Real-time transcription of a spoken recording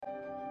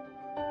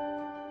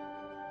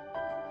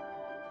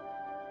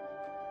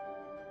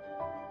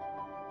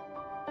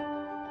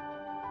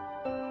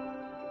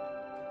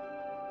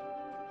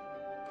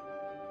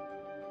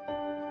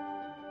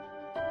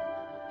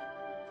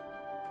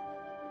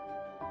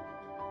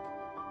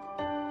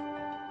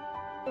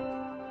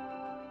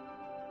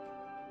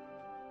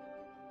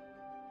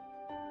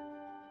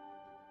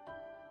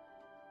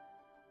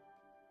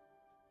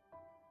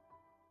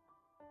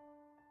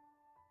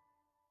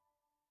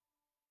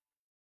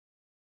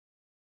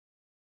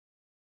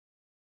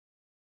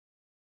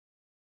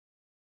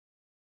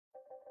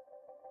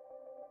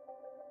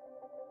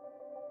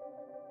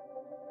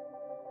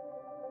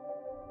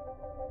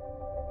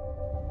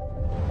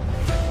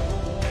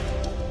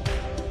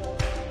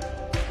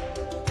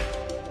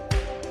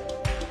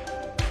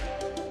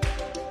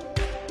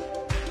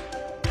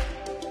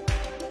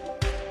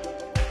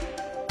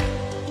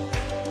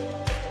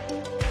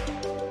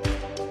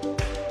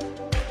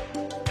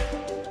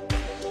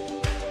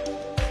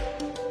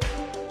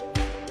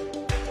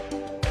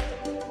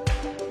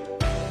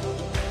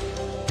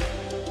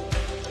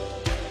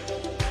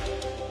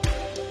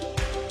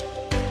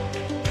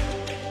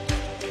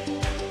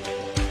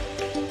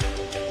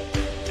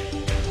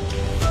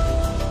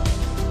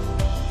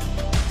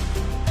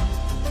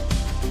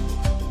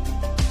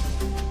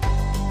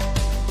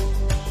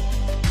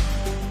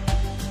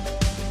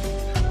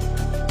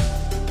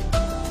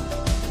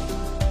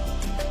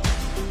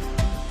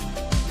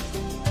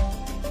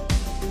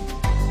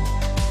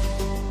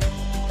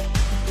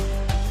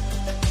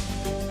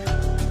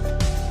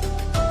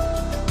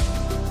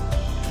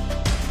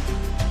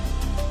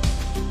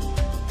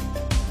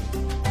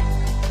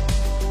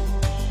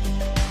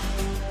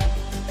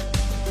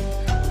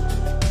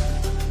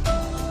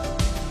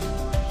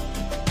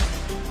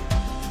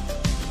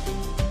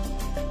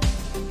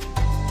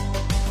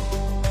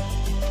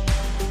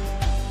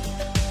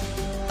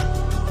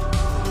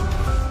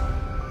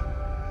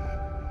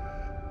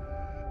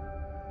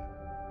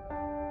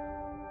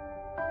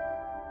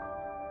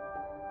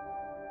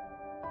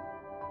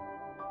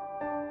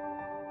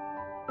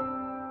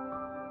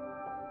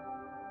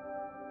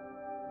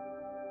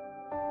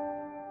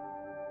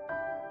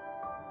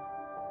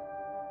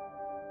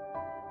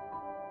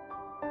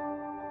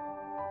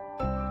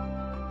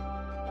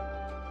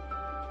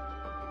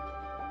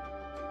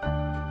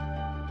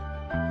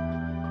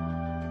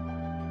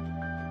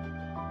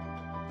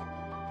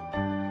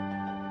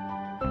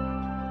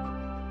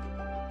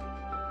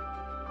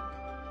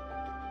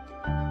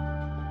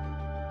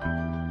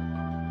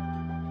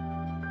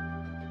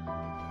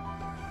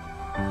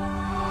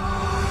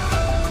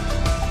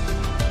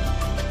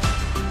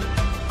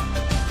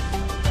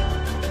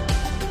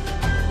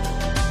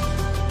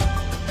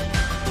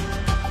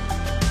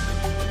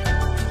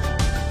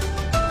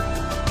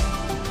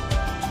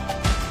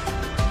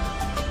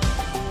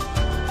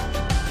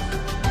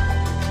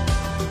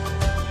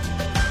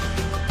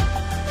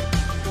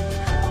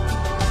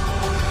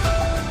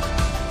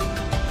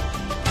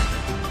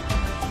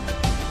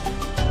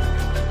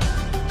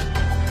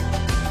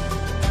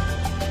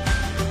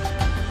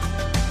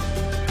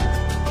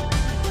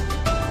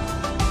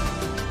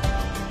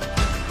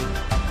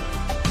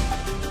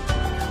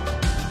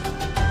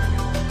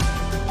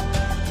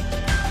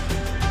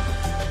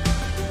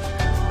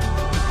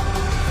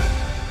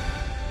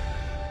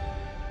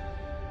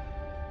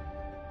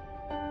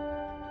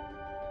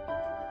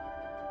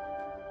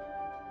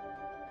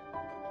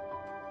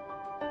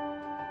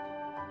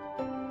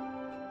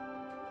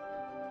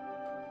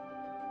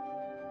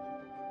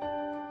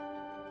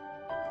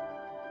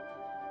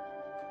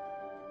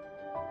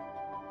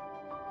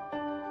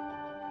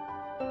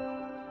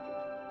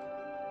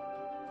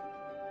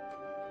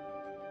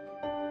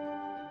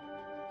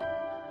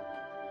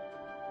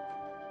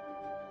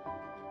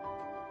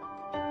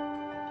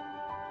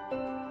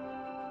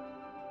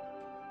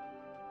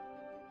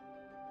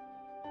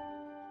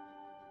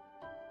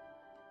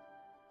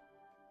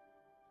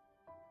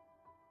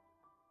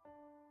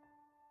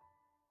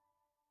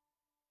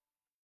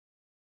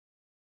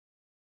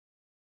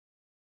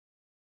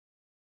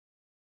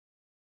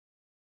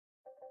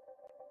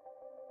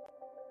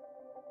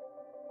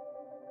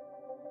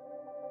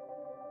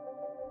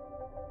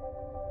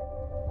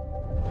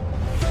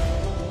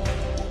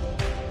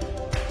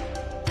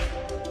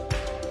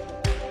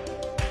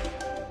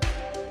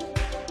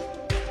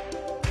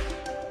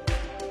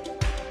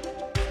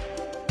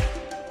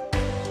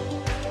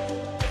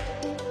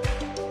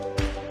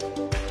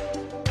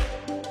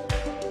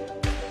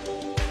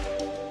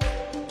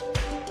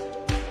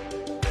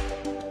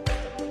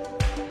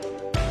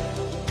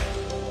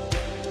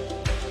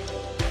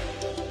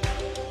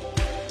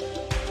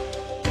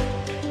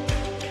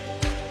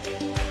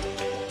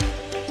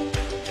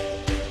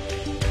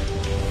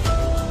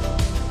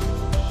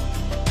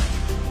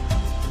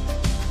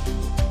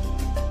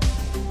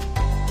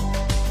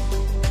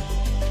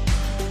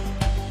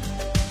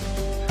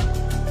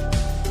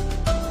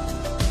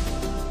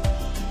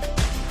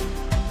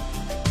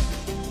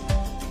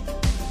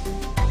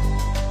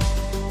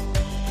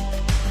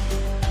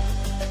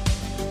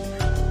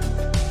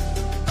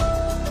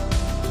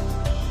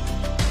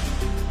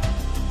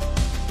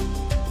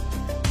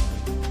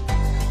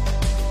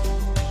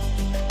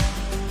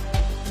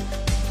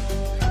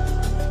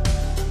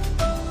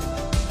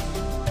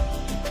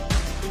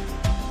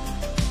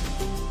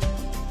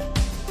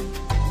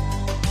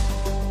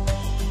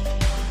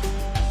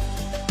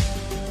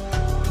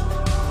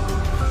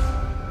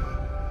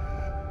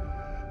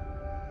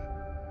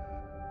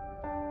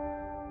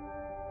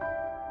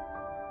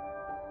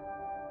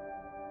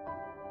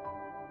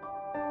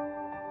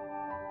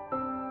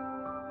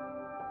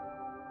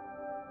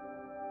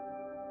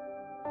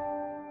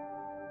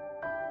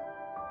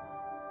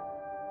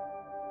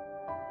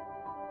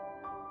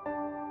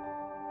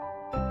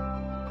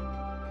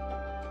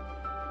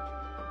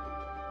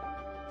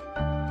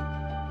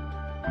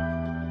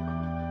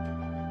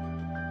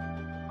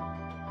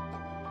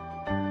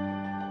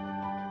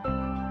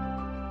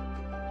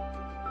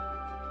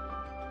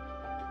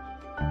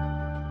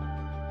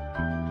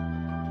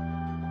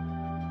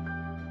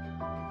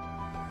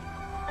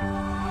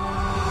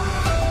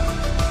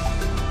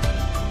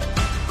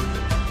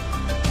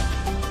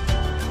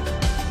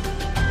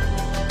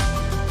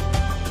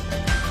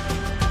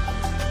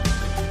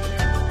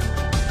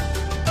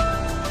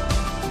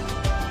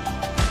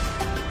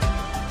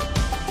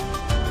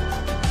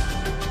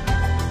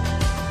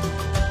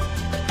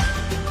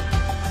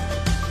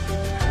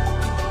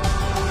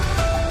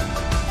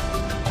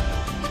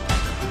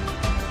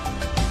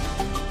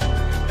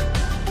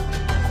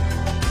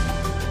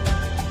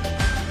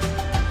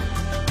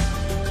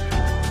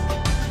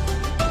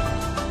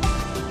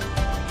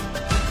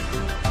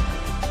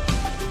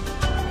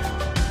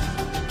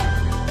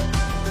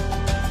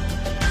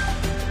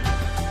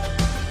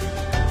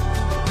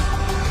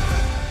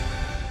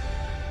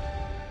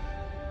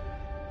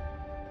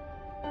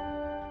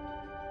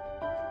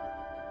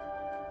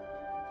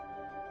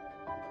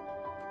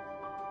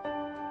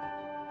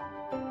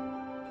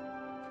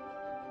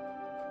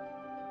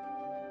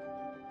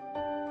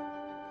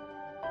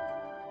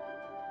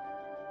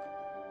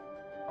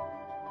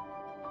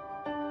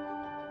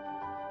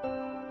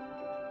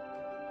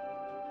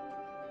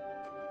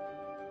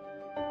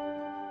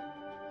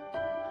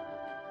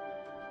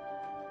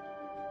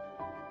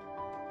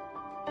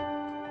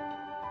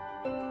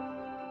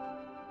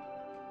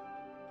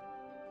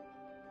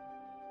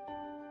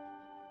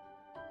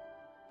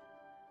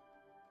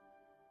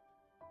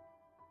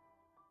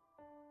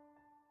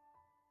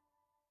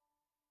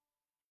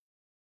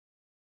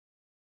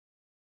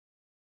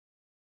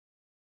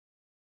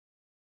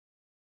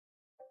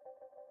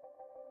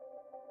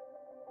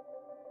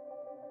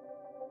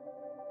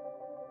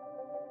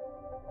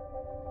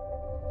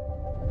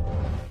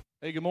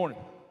Hey, good morning.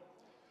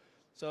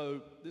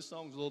 So this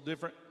song's a little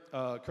different.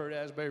 Kurt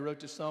Asbury wrote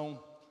this song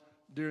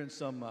during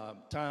some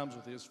times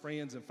with his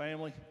friends and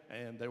family,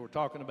 and they were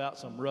talking about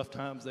some rough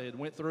times they had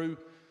went through.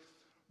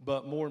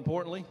 But more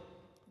importantly,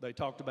 they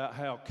talked about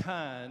how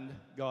kind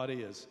God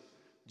is.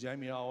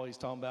 Jamie always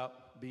talking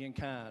about being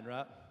kind,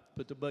 right?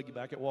 Put the buggy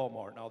back at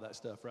Walmart and all that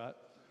stuff, right?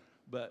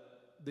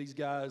 But these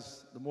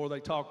guys, the more they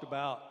talked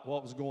about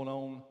what was going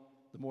on,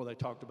 the more they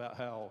talked about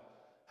how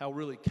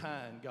really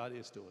kind God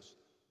is to us.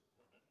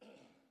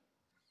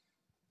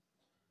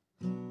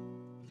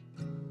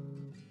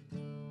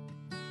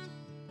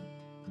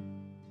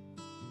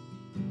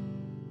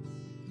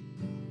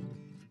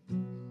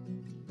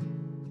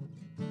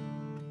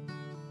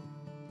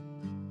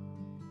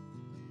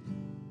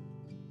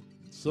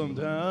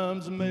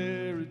 Sometimes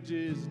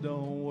marriages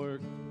don't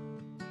work,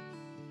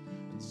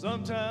 and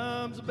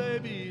sometimes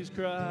babies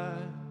cry,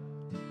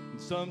 and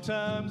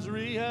sometimes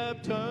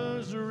rehab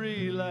turns to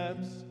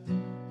relapse,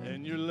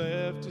 and you're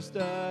left just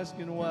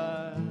asking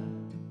why.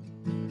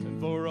 And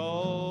for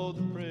all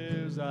the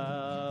prayers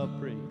I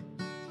pray,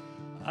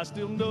 I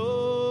still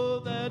know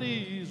that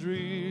He's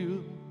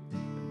real.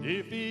 And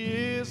if He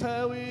is,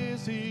 how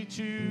is He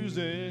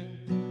choosing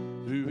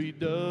who He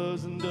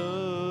does and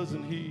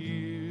doesn't heal?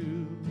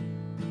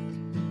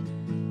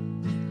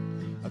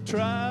 I've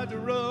tried to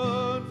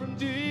run from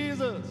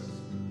Jesus,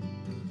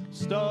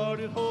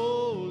 started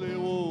holy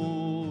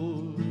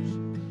wars.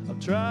 I've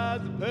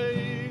tried the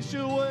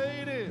patient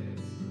waiting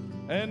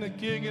and the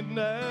kicking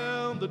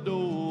down the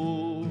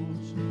doors.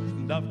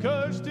 And I've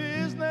cursed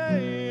His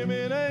name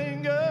in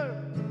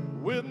anger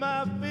with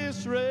my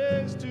fists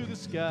raised to the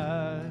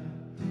sky.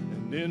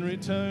 And in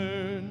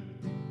return,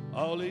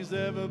 all He's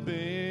ever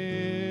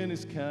been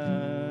is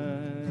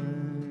kind.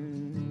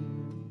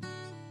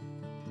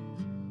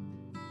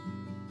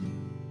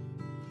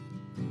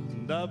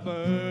 And I've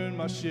burned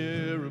my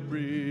share of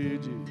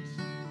bridges.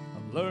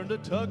 I've learned to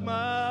tuck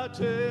my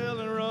tail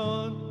and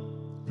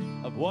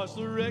run. I've watched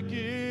the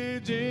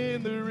wreckage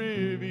in the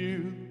rear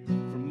view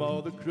from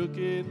all the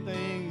crooked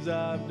things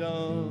I've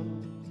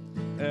done.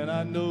 And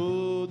I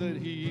know that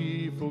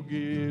He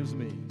forgives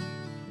me,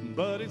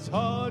 but it's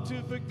hard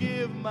to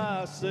forgive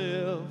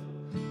myself.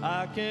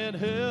 I can't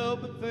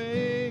help but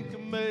think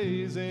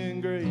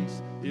amazing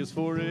grace is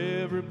for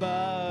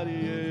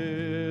everybody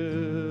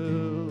else.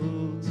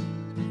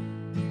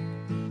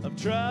 I've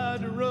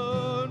tried to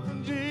run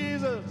from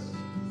Jesus,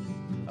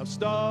 I've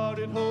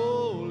started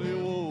holy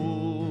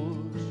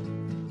wars.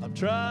 I've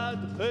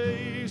tried the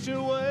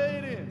patient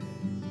waiting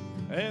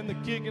and the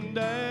kicking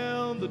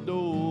down the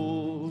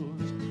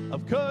doors.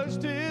 I've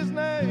cursed His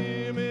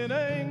name in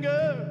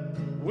anger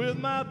with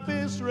my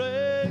fist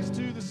raised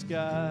to the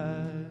sky.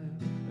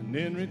 And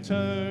in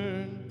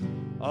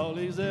return, all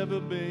He's ever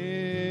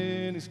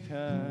been is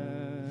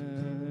kind.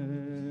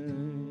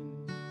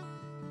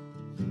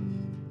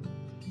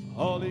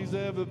 All He's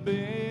ever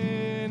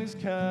been is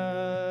kind.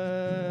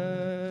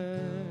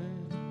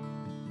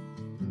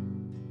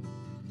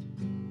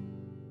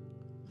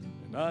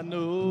 And I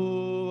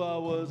know I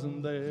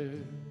wasn't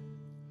there,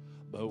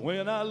 but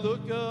when I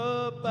look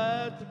up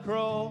at the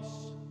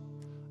cross,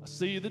 I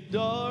see the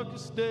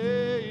darkest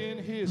day in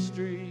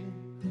history.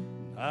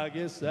 I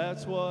guess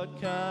that's what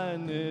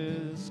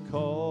kindness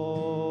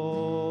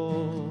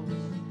calls.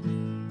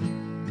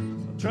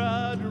 I've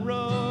tried to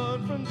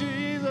run from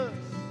Jesus,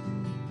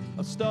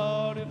 I've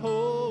started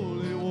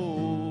holy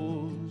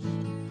wars.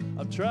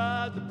 I've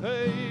tried the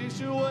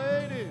patient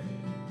waiting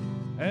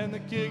and the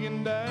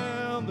kicking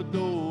down the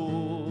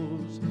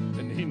doors.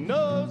 And He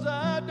knows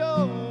I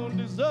don't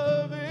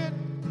deserve it,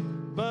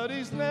 but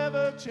He's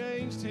never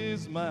changed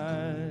His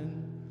mind.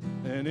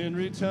 And in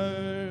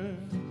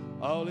return,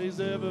 all He's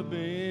ever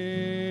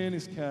been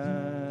is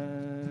kind.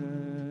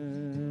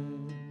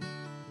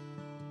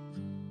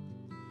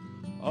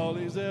 All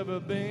He's ever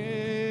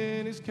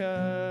been is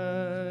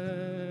kind.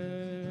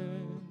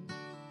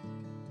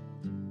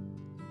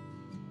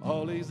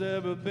 All He's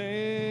ever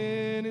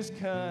been is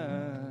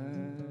kind.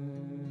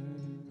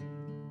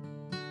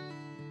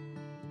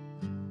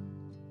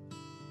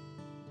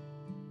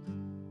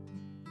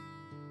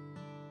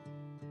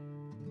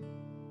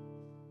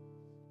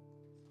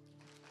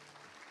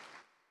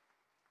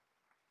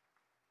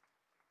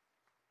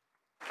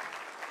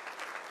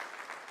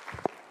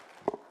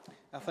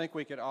 I think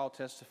we could all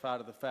testify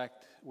to the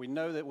fact we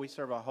know that we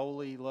serve a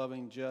holy,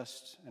 loving,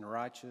 just, and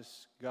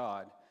righteous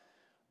God,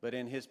 but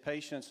in His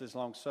patience, His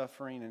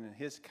long-suffering, and in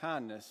His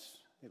kindness,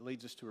 it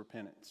leads us to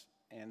repentance.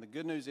 And the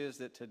good news is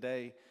that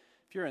today,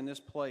 if you're in this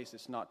place,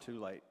 it's not too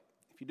late.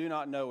 If you do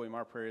not know Him,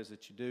 our prayer is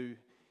that you do.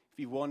 If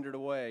you've wandered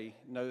away,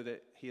 know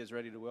that He is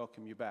ready to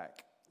welcome you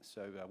back.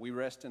 So we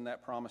rest in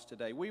that promise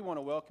today. We want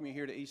to welcome you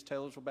here to East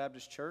Taylorsville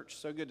Baptist Church.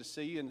 So good to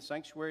see you in the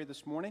sanctuary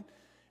this morning.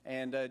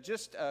 And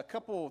just a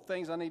couple of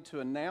things I need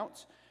to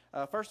announce.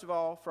 First of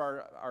all,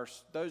 for our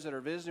those that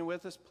are visiting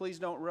with us, please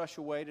don't rush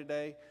away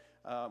today.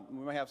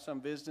 We may have some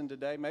visiting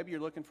today. Maybe you're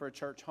looking for a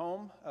church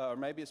home, or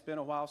maybe it's been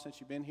a while since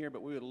you've been here,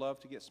 but we would love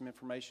to get some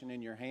information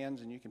in your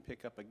hands, and you can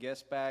pick up a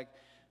guest bag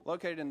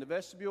located in the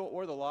vestibule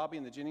or the lobby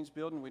in the Jennings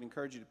building. We'd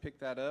encourage you to pick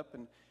that up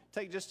and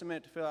take just a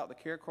minute to fill out the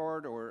care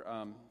card or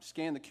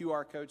scan the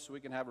QR code so we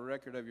can have a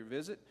record of your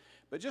visit.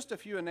 But just a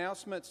few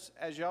announcements.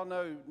 As y'all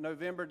know,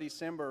 November,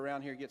 December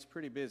around here gets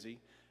pretty busy,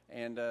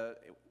 and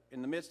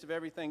in the midst of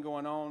everything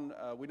going on,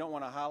 we don't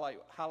want to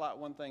highlight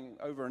one thing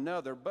over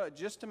another, but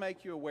just to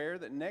make you aware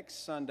that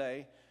next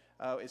Sunday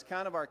is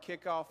kind of our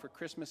kickoff for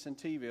Christmas in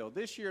T-ville.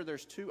 This year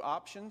there's two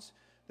options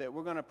that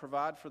we're going to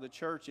provide for the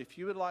church. If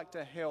you would like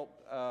to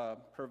help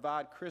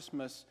provide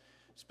Christmas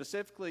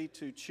specifically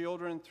to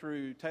children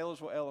through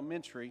Taylorsville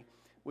Elementary,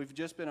 we've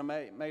just been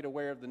made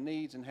aware of the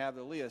needs and have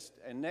the list.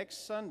 And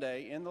next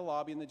Sunday in the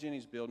lobby in the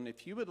Jennings building,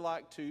 if you would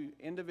like to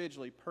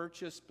individually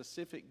purchase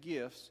specific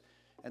gifts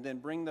and then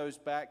bring those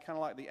back, kind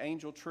of like the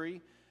angel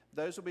tree,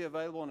 those will be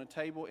available on a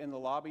table in the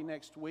lobby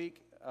next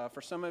week.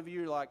 For some of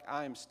you, like,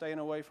 I am staying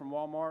away from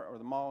Walmart or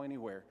the mall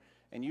anywhere,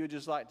 and you would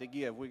just like to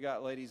give. We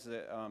got ladies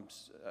that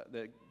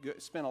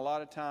spend a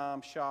lot of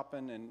time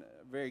shopping and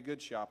very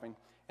good shopping,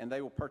 and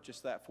they will purchase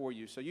that for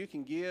you. So you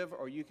can give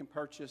or you can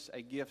purchase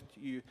a gift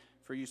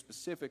for you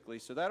specifically.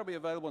 So that'll be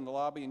available in the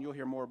lobby, and you'll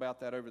hear more about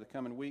that over the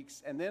coming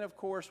weeks. And then, of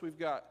course, we've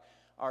got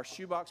our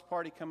shoebox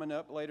party coming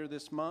up later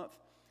this month.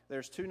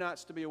 There's two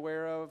nights to be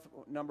aware of.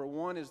 Number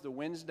one is the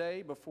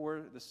Wednesday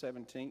before the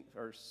 17th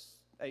or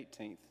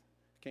 18th.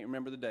 Can't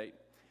remember the date.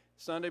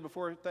 Sunday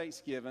before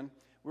Thanksgiving.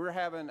 We're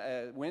having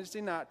a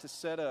Wednesday night to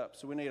set up,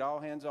 so we need all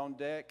hands on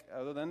deck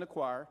other than the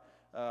choir.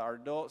 Our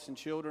adults and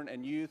children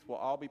and youth will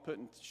all be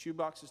putting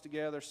shoeboxes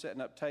together, setting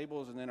up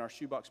tables, and then our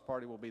shoebox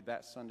party will be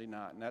that Sunday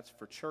night. And that's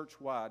for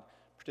church-wide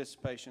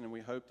participation, and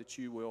we hope that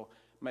you will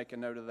make a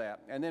note of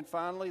that. And then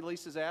finally,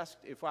 Lisa's asked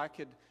if I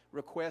could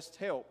request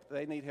help.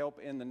 They need help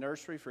in the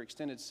nursery for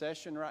extended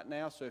session right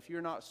now. So if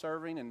you're not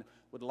serving and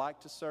would like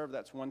to serve,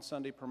 that's one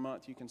Sunday per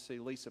month. You can see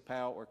Lisa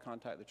Powell or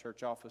contact the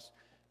church office,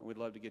 and we'd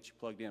love to get you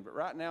plugged in. But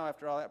right now,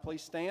 after all that,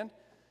 please stand.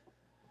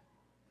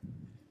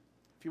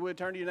 If you would,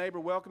 turn to your neighbor,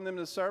 welcome them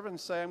to the service, and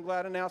say, I'm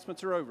glad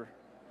announcements are over.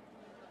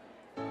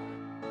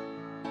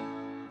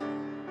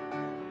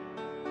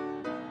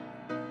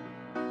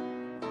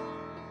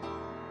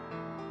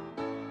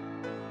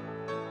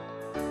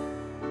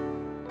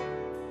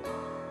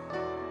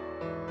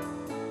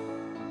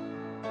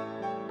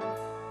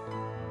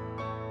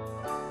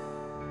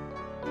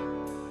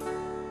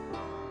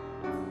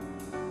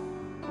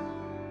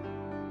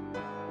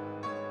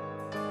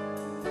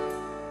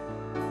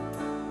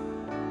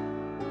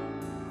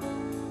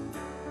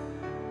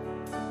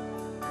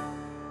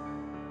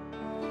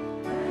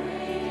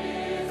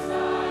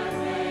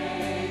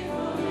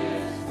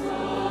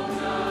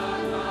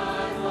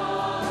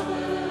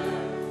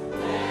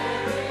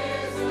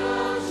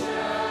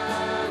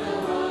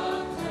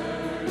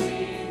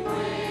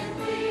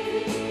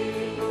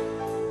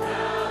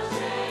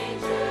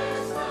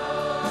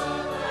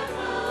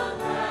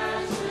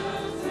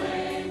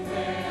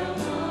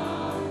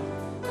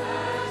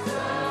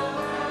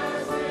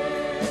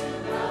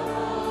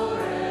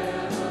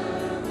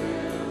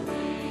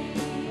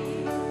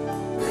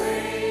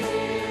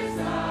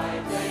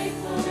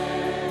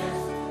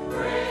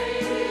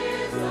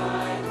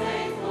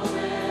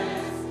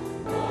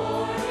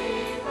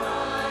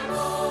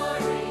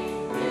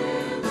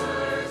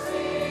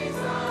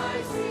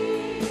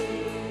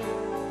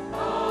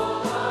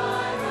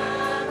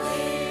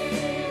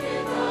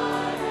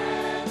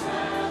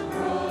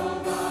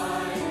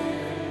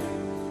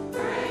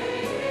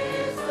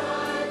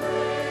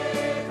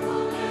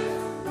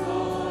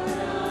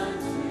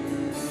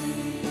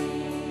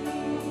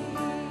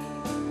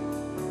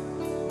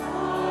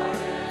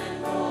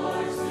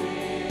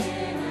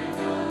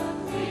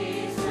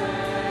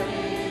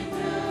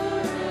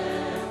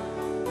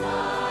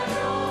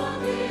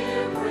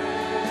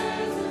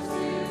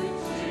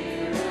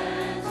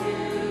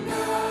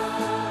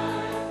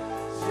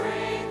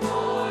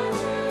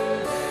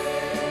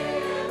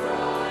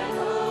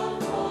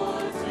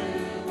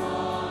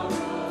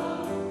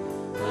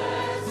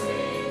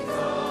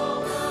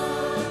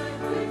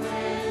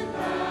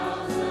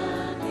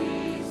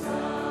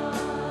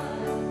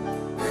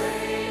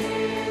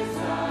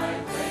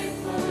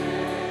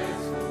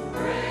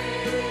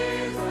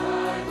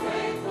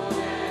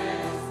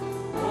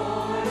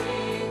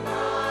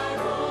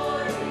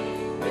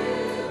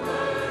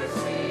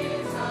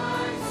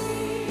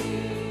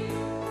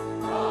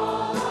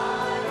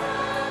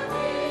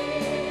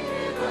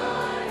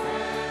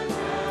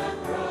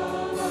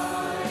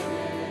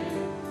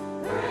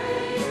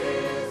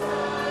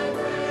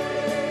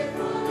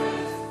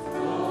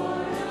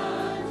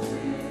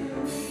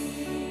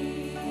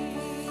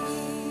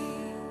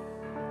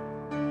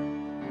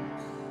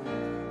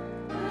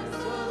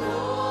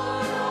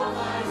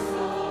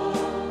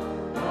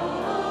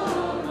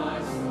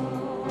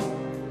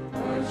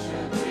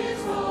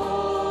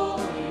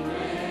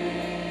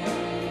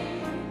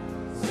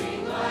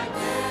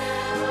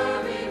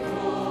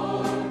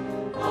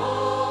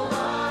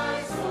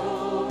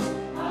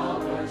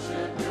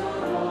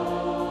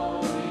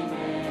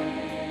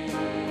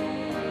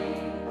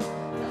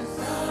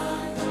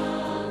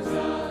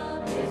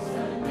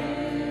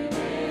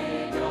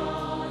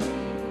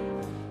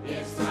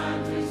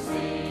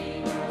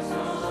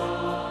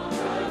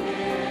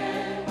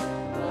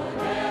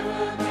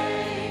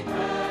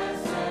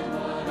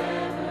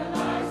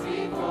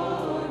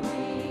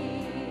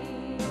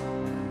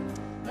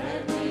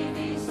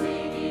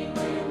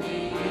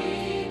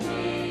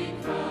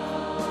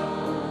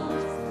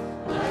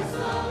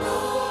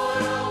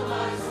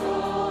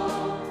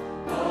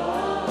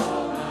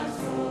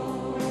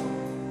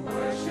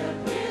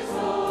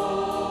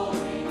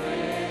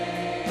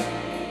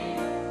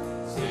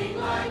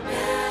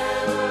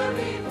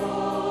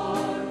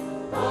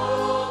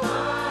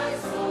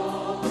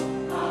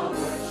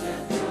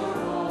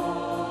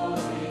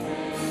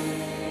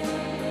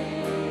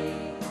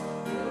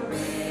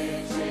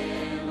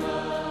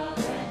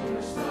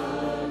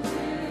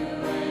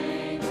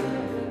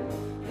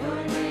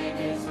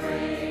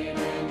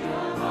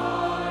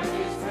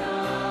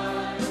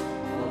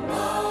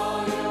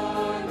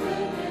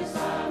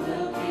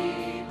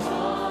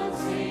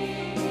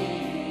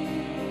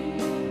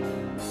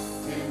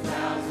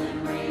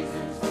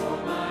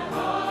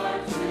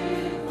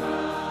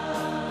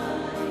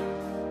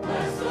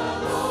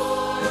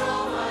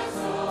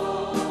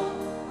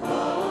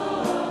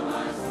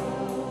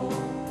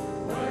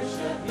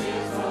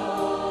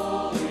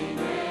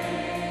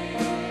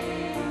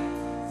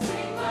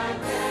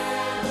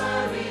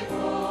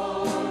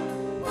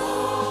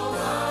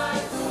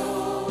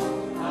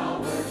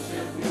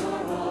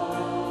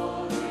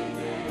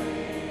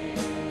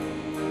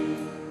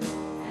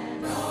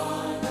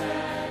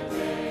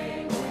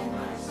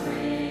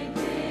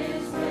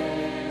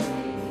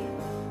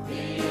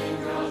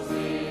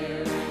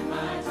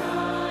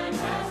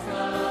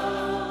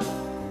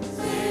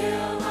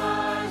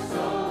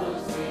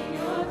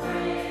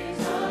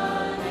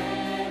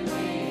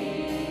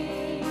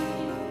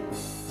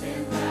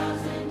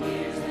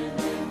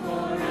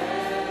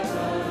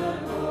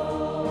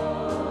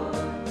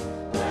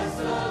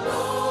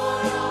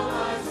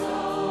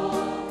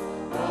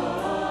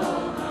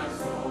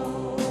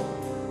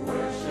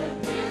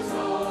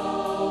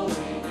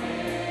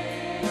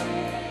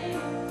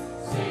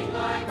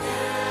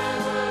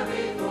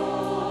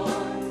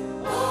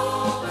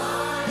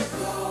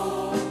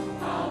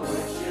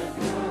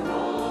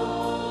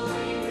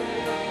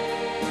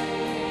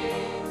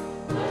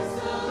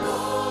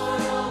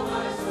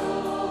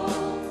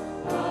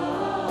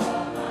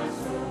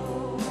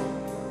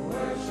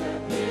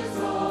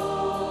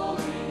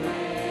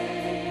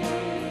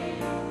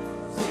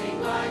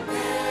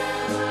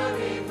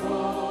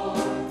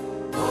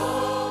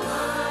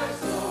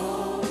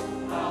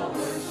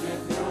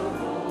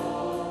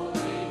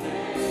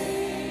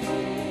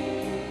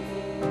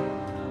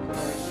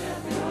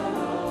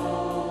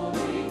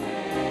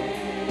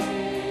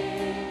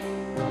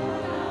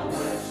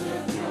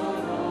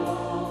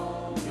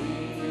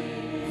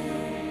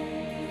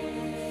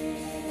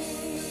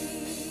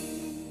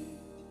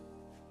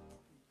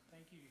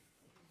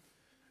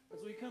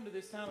 come to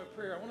this time of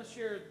prayer, I want to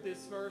share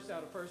this verse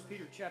out of 1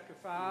 Peter chapter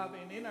 5.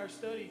 And in our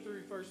study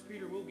through 1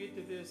 Peter, we'll get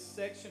to this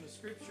section of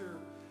Scripture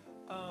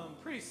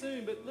pretty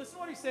soon. But listen to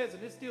what he says,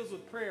 and this deals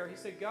with prayer. He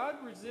said, God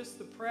resists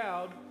the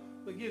proud,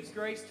 but gives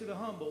grace to the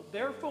humble.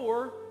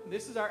 Therefore, and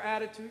this is our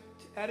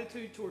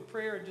attitude toward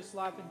prayer and just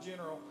life in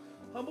general,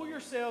 humble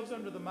yourselves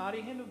under the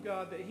mighty hand of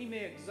God, that he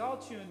may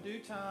exalt you in due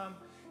time.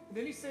 And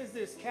then he says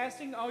this,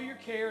 casting all your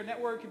care, and that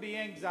word could be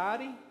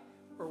anxiety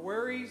or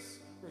worries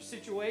or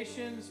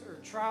situations or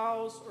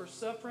trials or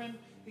suffering.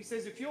 He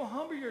says, if you'll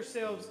humble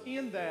yourselves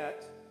in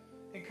that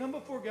and come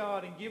before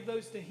God and give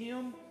those to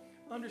him,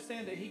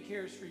 understand that he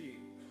cares for you.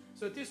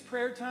 So at this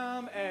prayer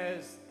time,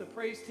 as the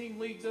praise team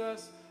leads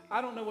us, I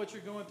don't know what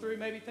you're going through.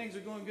 Maybe things are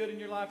going good in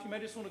your life. You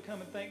may just want to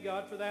come and thank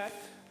God for that.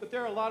 But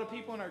there are a lot of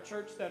people in our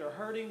church that are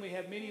hurting. We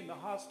have many in the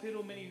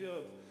hospital, many who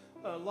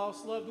have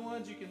lost loved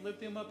ones. You can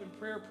lift them up in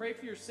prayer. Pray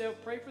for yourself.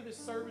 Pray for this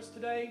service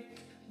today.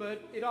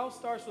 But it all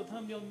starts with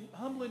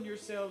humbling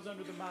yourselves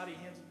under the mighty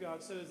hands of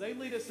God. So as they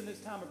lead us in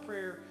this time of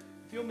prayer,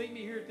 if you'll meet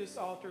me here at this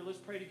altar, let's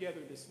pray together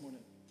this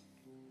morning.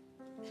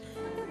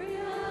 Every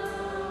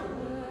hour of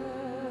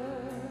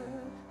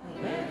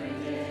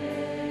every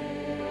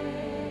day,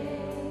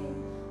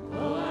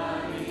 oh,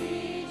 I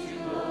need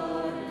you,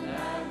 Lord, and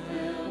that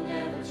will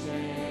never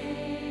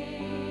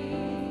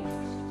change.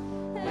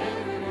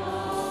 Every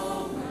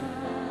moment,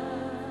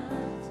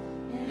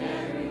 in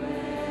every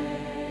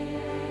way,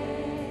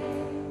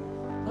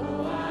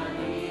 oh, I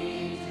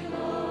need you,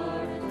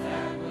 Lord, and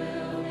that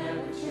will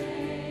never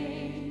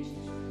change.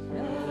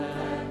 No,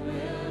 that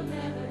will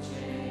never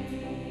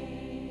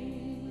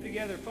change.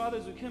 Together, Father,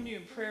 as we come to you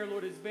in prayer,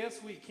 Lord, as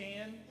best we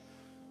can,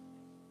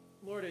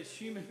 Lord, as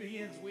human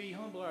beings, we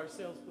humble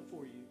ourselves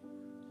before you.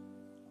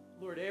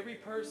 Lord, every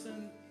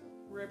person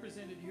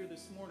represented here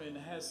this morning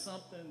has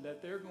something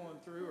that they're going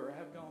through or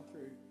have gone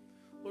through.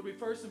 Lord, we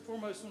first and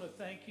foremost want to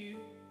thank you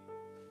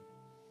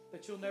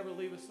that you'll never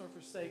leave us nor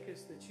forsake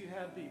us, that you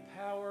have the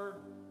power,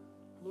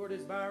 Lord,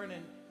 as Byron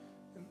and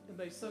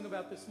they sung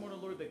about this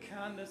morning, Lord, the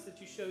kindness that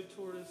you showed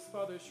toward us.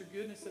 Father, it's your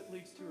goodness that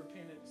leads to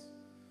repentance.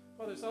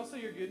 Father, it's also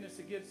your goodness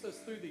that gets us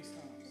through these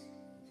times.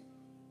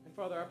 And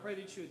Father, I pray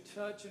that you would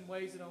touch in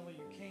ways that only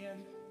you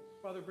can.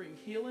 Father, bring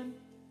healing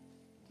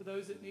to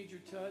those that need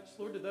your touch.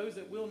 Lord, to those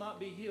that will not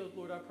be healed,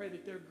 Lord, I pray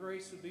that their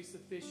grace would be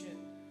sufficient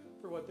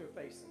for what they're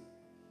facing.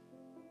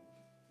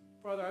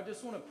 Father, I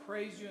just want to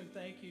praise you and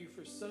thank you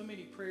for so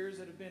many prayers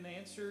that have been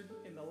answered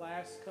in the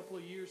last couple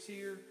of years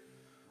here.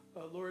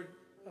 Lord,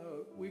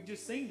 we've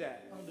just seen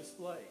that on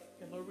display.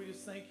 And Lord, we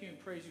just thank you and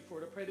praise you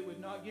for it. I pray that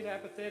we'd not get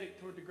apathetic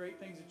toward the great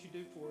things that you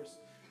do for us.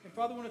 And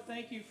Father, I want to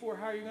thank you for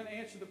how you're going to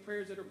answer the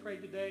prayers that are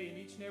prayed today in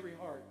each and every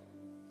heart.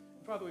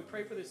 And Father, we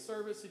pray for this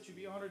service that you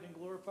be honored and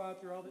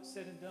glorified through all that's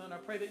said and done. I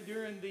pray that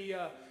during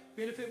the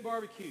benefit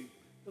barbecue,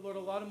 that Lord, a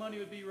lot of money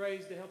would be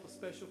raised to help a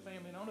special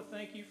family. And I want to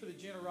thank you for the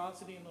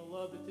generosity and the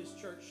love that this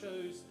church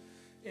shows.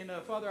 And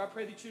Father, I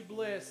pray that you'd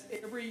bless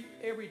every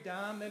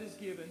dime that is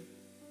given.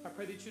 I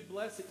pray that you'd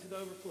bless it to the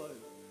overflow.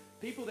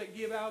 People that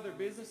give out of their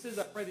businesses,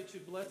 I pray that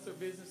you'd bless their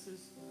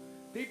businesses.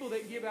 People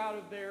that give out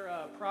of their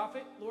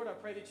profit, Lord, I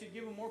pray that you'd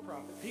give them more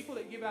profit. People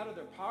that give out of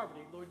their poverty,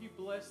 Lord, you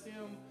bless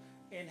them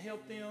and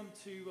help them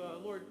to,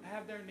 Lord,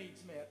 have their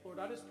needs met. Lord,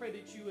 I just pray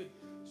that you would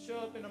show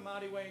up in a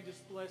mighty way and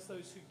just bless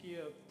those who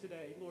give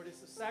today. Lord,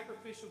 it's a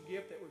sacrificial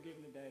gift that we're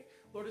giving today.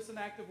 Lord, it's an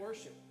act of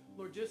worship.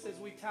 Lord, just as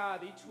we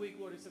tithe each week,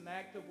 Lord, it's an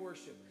act of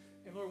worship.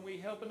 And Lord, when we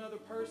help another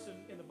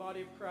person in the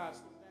body of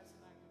Christ, that's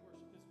an act of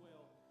worship as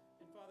well.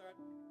 And Father, I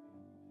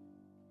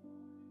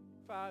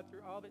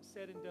through all that's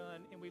said and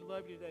done, and we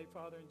love you today,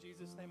 Father. In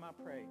Jesus' name I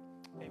pray.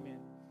 Amen.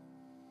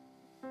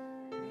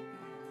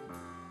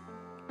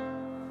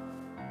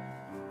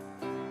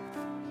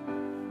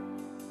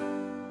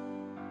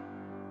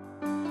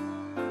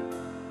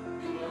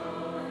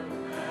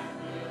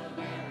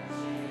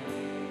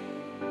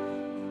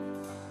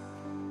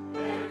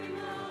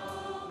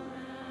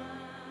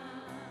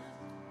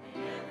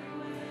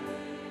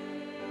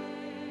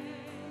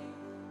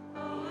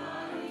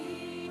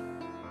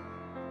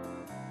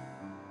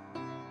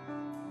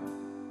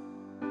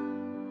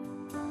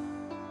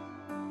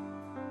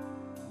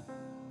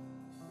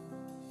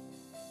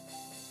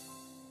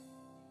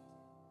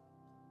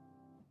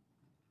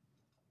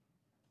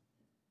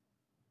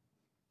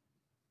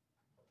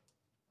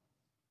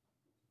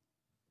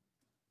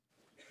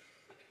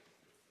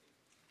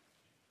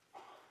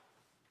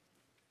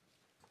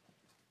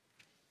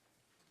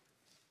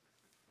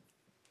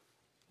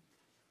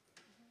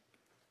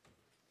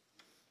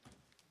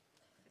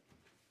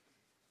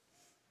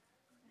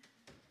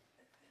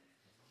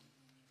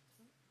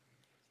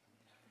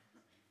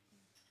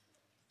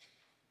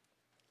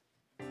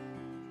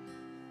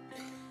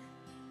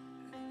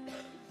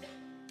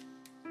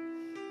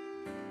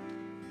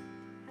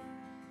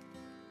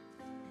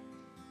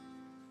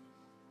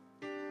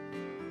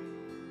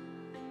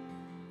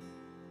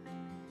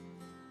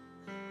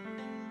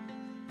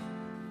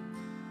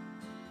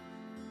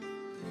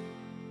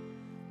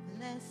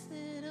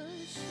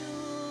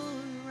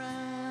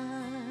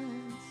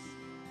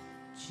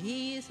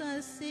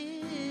 Jesus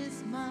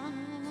is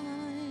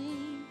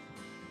mine.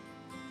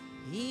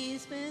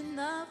 He's been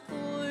the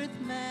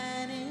fourth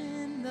man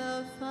in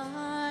the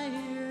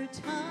fire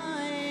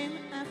time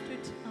after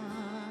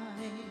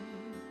time.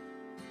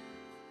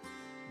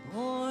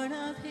 Born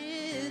of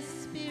his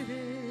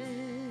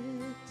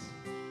spirit,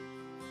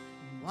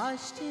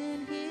 washed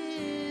in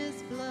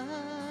his blood,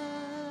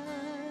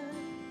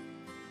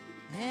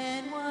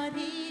 and what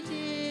he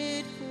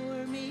did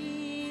for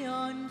me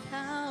on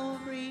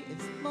Calvary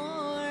is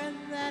more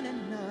than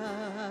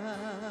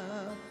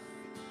enough.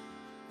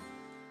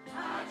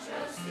 I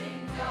trust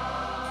in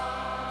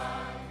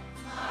God,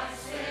 my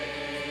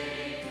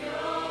Savior,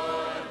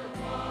 the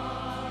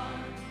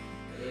one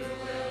who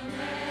will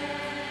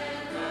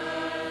never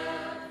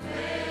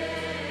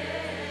fail.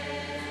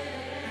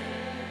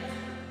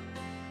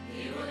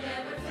 He will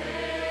never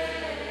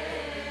fail.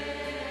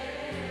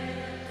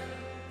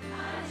 I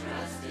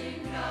trust in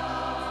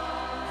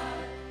God,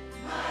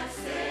 my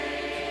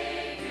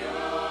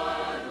Savior,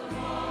 the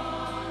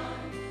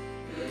one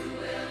who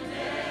will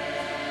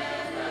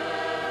never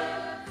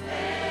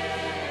fail.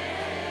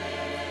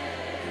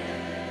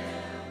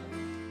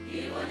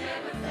 He will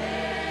never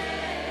fail.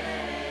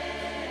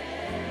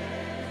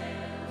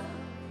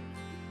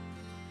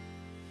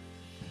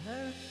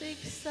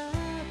 Perfect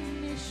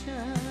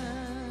submission,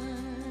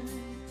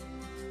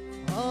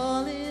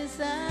 all is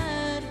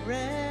at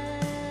rest.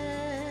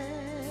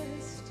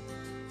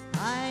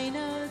 I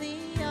know the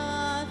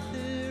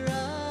author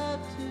of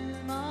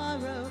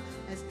tomorrow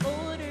has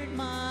ordered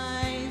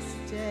my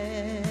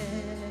steps.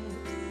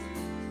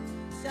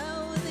 So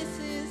this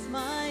is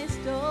my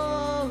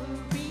story,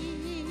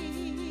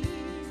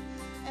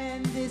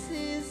 and this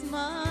is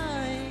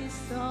my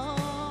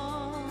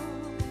song.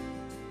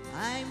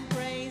 I'm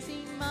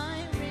praising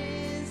my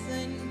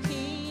risen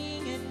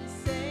King and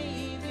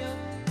Savior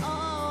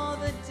all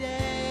the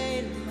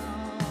day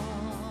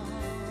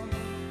long.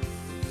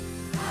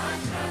 I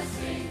trust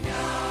in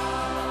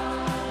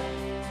God,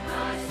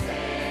 my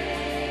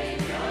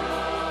Savior,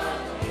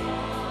 the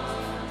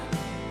one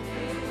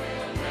who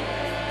will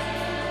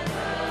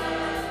never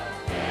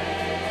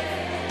fail.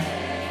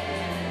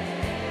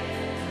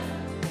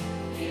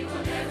 He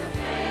will never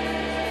fail.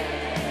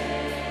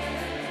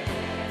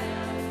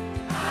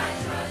 I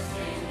trust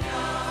in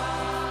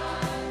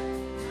God,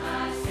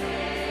 my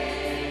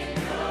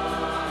Savior,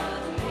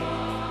 the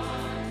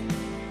one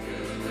who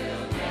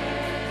will never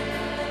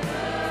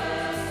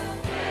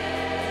fail.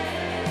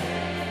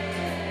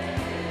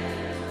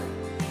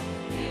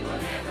 He will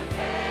never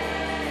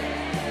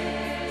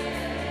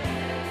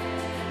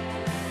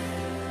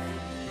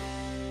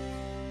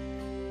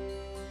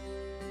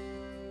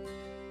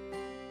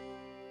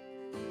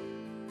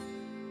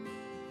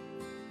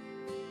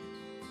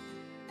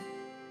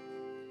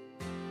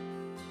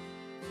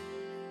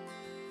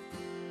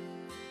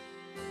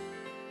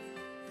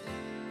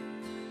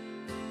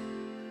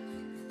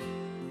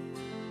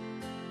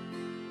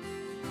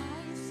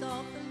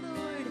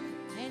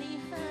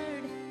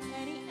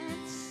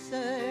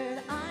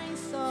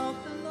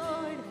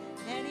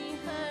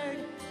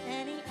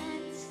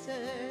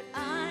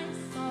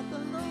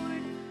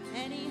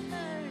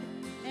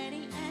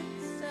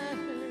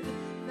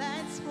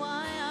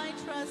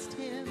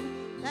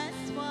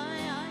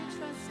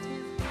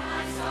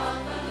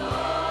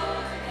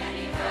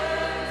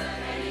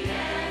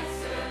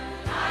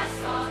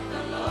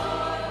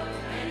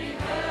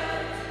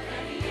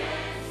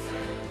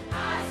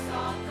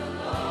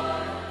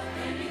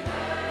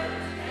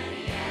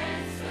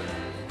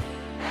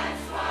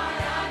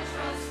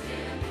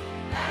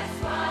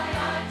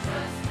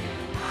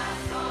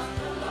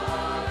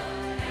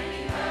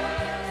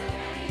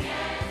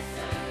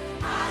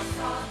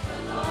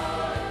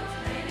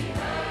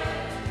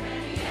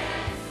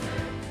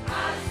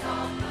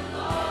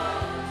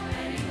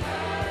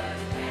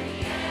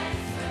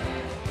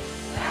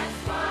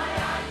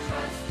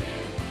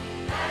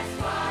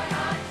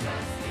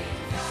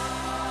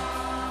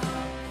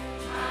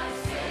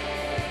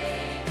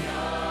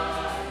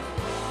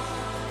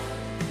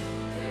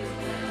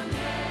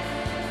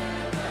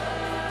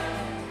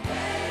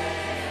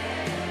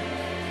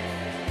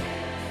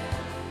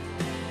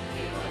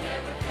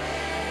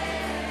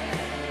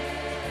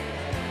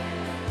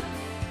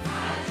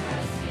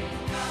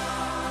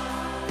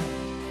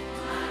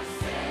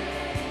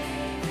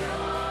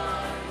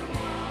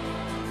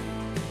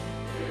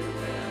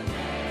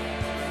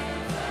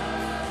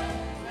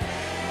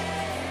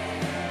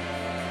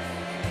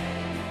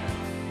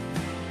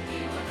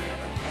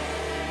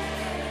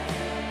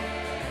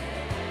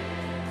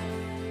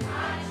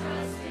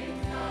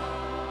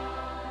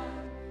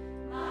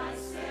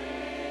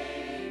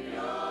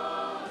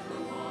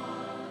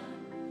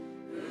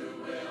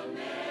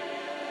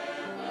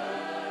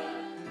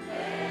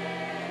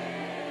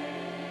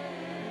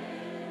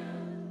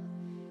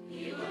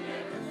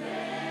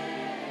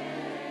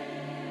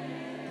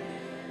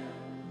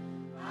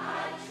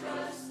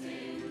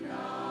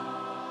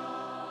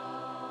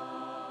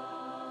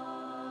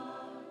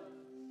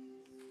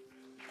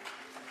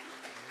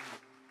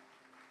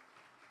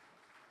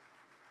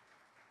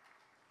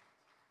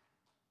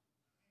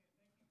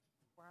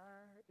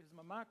Is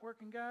my mic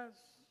working, guys?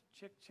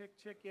 Check, check,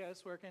 check. Yeah,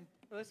 it's working.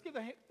 Let's give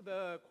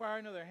the choir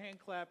another hand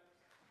clap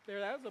there.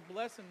 That was a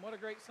blessing. What a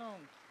great song.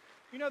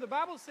 You know, the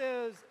Bible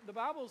says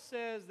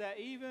that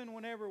even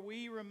whenever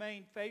we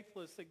remain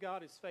faithless, that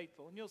God is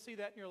faithful. And you'll see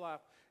that in your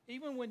life.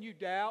 Even when you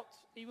doubt,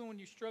 even when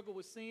you struggle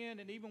with sin,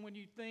 and even when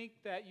you think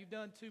that you've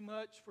done too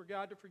much for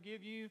God to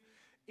forgive you,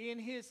 in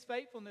His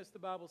faithfulness, the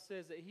Bible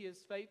says that He is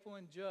faithful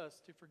and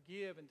just to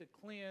forgive and to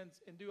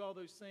cleanse and do all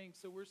those things.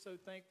 So we're so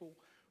thankful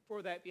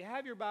for that. If you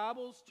have your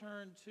Bibles,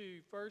 turn to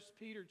 1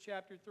 Peter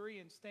chapter 3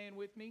 and stand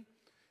with me.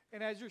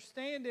 And as you're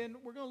standing,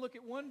 we're going to look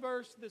at one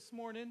verse this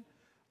morning.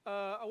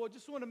 I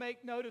just want to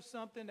make note of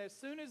something. As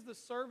soon as the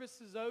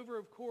service is over,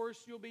 of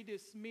course, you'll be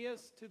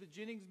dismissed to the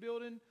Jennings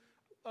building.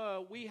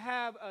 We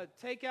have a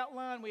takeout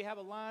line. We have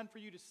a line for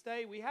you to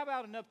stay. We have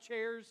out enough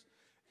chairs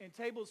and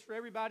tables for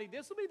everybody.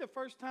 This will be the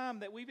first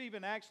time that we've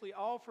even actually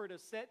offered a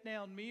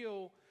sit-down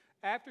meal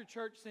after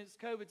church since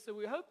COVID. So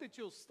we hope that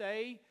you'll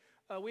stay.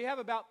 We have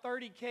about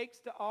 30 cakes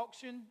to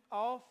auction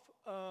off,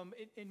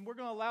 and we're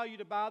going to allow you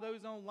to buy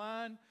those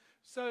online.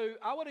 So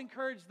I would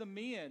encourage the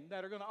men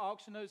that are going to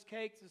auction those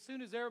cakes, as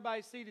soon as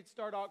everybody's seated,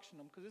 start auctioning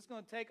them, because it's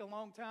going to take a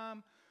long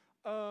time.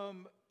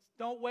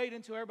 Don't wait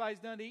until everybody's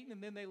done eating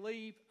and then they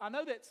leave. I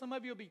know that some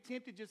of you will be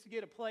tempted just to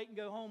get a plate and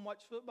go home,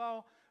 watch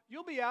football.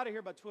 You'll be out of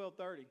here by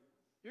 12:30.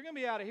 You're going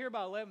to be out of here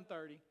by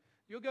 11:30.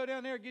 You'll go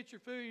down there, get your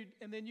food,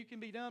 and then you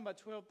can be done by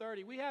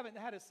 12:30. We haven't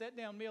had a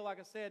sit-down meal, like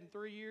I said, in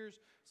 3 years.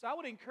 So I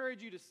would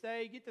encourage you to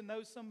stay, get to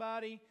know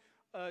somebody,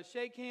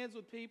 shake hands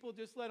with people,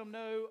 just let them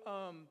know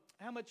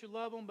how much you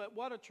love them. But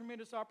what a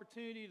tremendous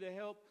opportunity to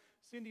help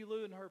Cindy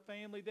Lou and her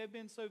family. They've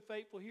been so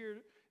faithful here.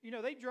 You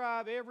know, they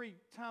drive every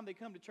time they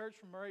come to church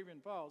from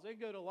Raven Falls. They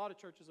go to a lot of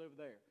churches over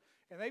there.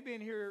 And they've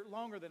been here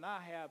longer than I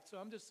have. So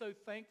I'm just so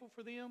thankful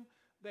for them.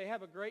 They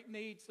have a great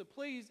need. So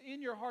please, in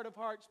your heart of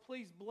hearts,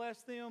 please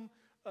bless them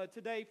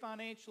today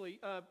financially.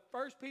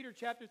 1 Peter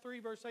chapter 3,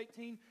 verse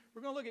 18.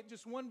 We're going to look at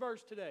just one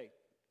verse today.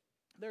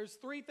 There's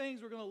three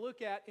things we're going to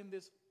look at in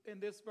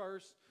this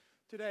verse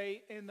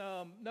today. And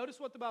notice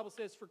what the Bible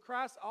says. For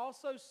Christ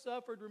also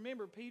suffered.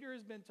 Remember, Peter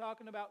has been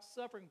talking about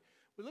suffering.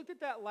 We looked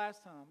at that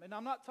last time. And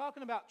I'm not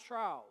talking about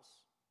trials,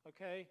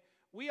 okay?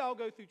 We all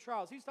go through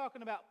trials. He's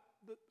talking about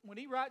when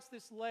he writes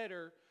this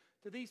letter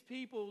to these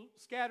people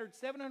scattered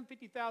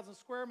 750,000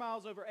 square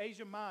miles over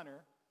Asia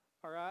Minor,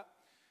 all right?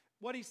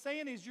 What he's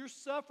saying is you're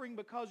suffering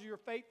because of your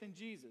faith in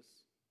Jesus,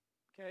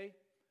 okay?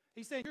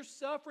 He's saying you're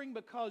suffering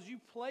because you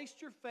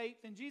placed your faith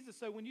in Jesus.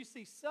 So when you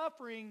see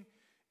suffering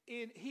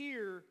in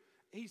here,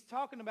 he's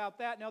talking about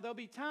that. Now, there'll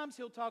be times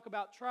he'll talk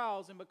about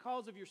trials, and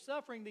because of your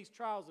suffering, these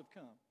trials have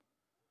come,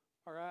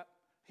 all right?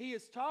 He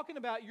is talking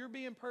about you're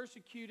being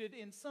persecuted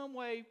in some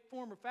way,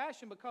 form, or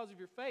fashion because of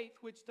your faith,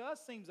 which to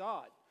us seems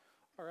odd,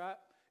 all right?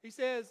 He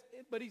says,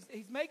 but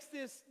he makes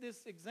this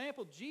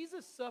example.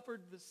 Jesus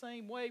suffered the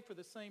same way for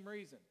the same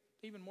reason,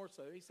 even more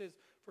so. He says,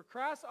 for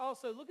Christ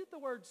also, look at the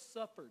word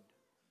suffered.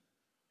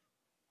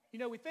 You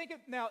know, we think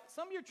now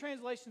some of your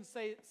translations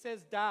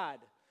says died.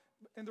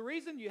 And the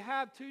reason you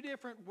have two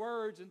different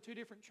words and two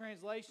different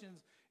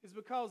translations is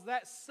because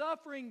that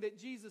suffering that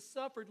Jesus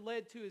suffered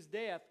led to his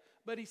death,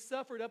 but he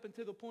suffered up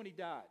until the point he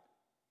died.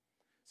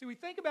 See, we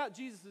think about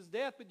Jesus'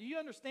 death, but do you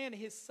understand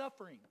his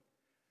suffering?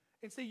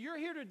 And see, you're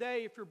here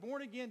today, if you're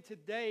born again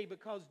today,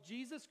 because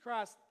Jesus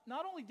Christ,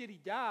 not only did he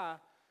die,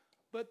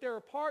 but there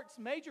are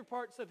major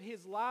parts of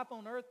his life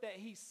on earth that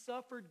he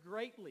suffered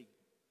greatly.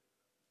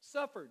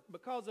 Suffered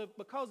because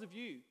of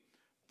you.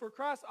 For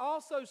Christ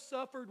also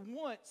suffered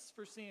once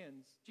for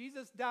sins.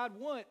 Jesus died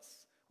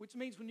once, which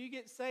means when you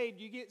get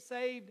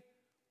saved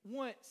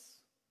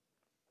once.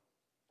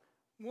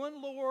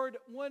 One Lord,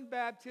 one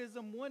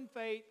baptism, one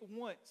faith,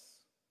 once.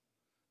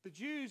 The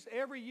Jews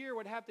every year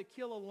would have to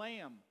kill a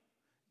lamb.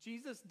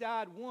 Jesus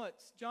died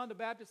once. John the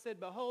Baptist said,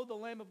 behold the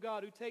Lamb of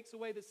God who takes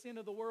away the sin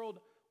of the world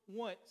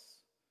once.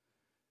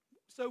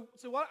 So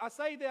what I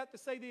say that to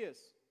say this.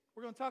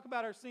 We're going to talk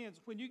about our sins.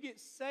 When you get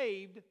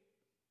saved,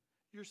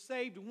 you're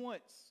saved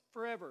once,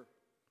 forever.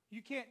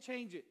 You can't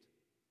change it.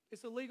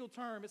 It's a legal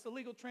term. It's a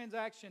legal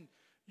transaction.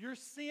 Your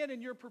sin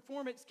and your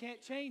performance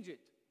can't change it.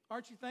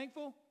 Aren't you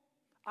thankful?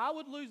 I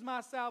would lose my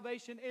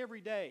salvation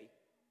every day.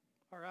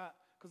 All right?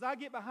 Because I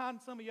get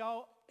behind some of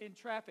y'all in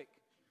traffic.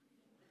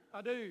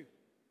 I do.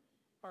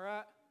 All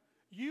right?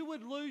 You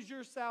would lose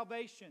your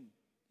salvation.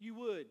 You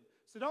would.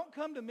 So don't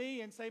come to me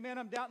and say, man,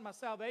 I'm doubting my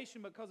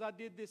salvation because I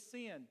did this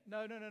sin.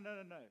 No.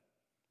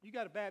 You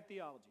got a bad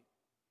theology.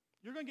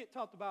 You're going to get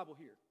taught the Bible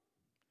here.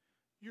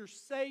 You're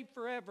saved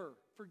forever,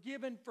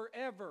 forgiven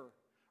forever,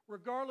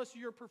 regardless of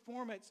your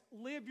performance.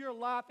 Live your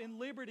life in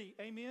liberty.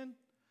 Amen?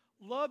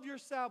 Love your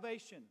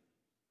salvation.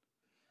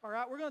 All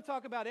right, we're going to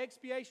talk about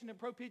expiation and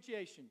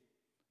propitiation.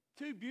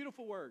 Two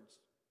beautiful words.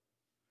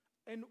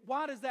 And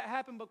why does that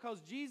happen?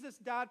 Because Jesus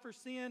died for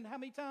sin how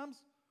many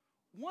times?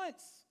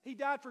 Once. He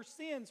died for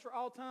sins for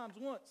all times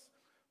once.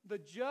 The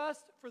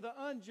just for the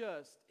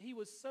unjust. He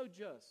was so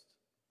just.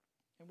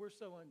 And we're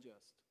so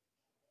unjust.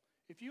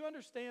 If you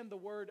understand the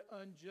word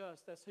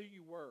unjust, that's who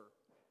you were,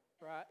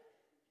 right?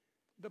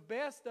 The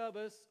best of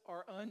us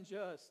are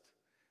unjust.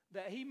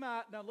 that he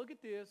might, now look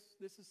at this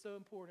is so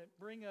important,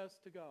 bring us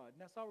to God. And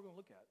that's all we're going to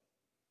look at.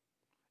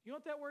 You know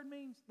what that word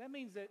means? That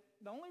means that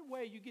the only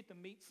way you get to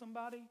meet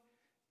somebody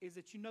is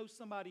that you know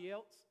somebody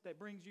else that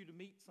brings you to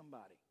meet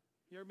somebody.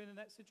 You ever been in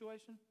that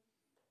situation?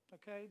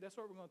 Okay, that's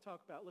what we're going to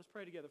talk about. Let's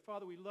pray together.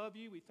 Father, we love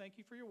you. We thank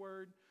you for your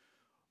word.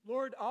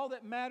 Lord, all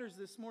that matters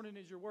this morning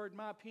is your word.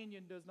 My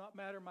opinion does not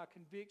matter. My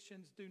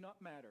convictions do not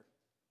matter.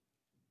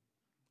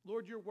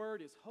 Lord, your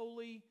word is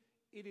holy.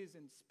 It is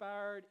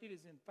inspired. It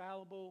is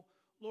infallible.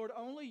 Lord,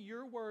 only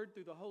your word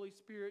through the Holy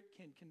Spirit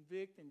can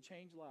convict and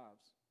change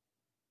lives.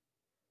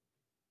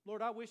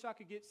 Lord, I wish I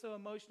could get so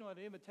emotional at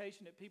an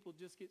invitation that people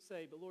just get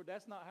saved. But Lord,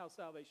 that's not how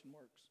salvation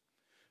works.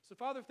 So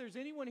Father, if there's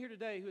anyone here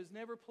today who has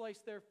never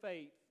placed their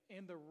faith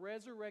in the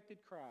resurrected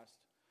Christ,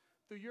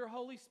 through your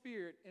Holy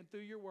Spirit and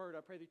through your word,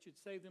 I pray that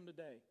you'd save them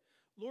today.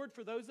 Lord,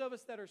 for those of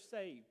us that are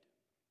saved,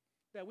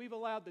 that we've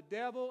allowed the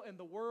devil and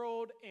the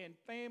world and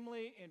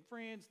family and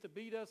friends to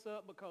beat us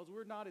up because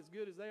we're not as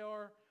good as they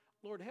are,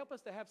 Lord, help us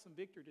to have some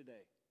victory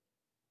today.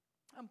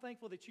 I'm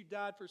thankful that you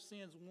died for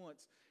sins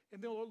once.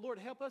 And then, Lord,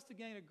 help us to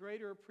gain a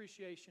greater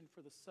appreciation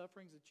for the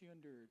sufferings that you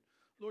endured.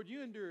 Lord,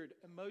 you endured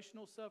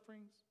emotional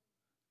sufferings,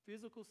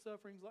 physical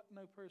sufferings like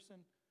no person,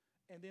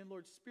 and then,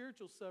 Lord,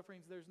 spiritual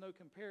sufferings. There's no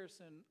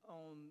comparison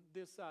on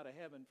this side of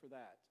heaven for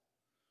that.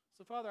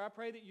 So, Father, I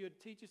pray that you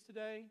would teach us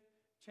today,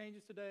 change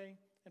us today,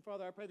 and,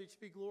 Father, I pray that you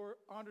be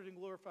honored and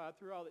glorified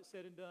through all that's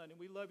said and done. And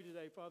we love you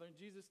today, Father. In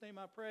Jesus' name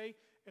I pray,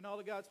 and all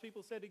of God's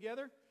people said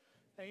together,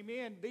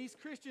 amen. These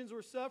Christians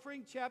were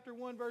suffering. Chapter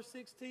 1, verse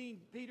 16,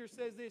 Peter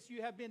says this,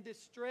 you have been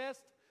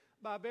distressed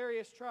by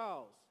various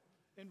trials.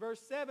 In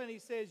verse 7, he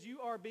says, you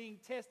are being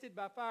tested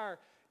by fire.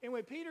 And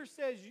when Peter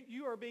says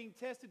you are being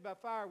tested by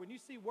fire, when you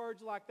see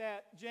words like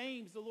that,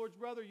 James, the Lord's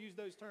brother, used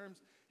those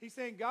terms. He's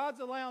saying God's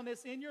allowing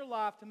this in your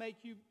life to make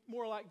you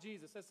more like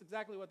Jesus. That's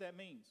exactly what that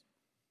means.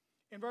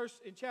 In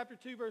chapter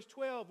 2, verse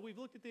 12, we've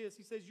looked at this.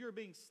 He says, you're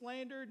being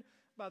slandered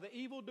by the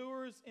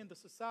evildoers in the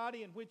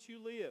society in which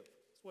you live.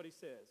 That's what he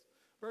says.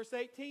 Verse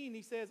 18,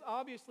 he says,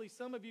 obviously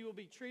some of you will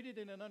be treated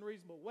in an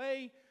unreasonable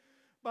way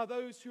by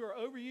those who are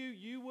over you.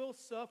 You will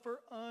suffer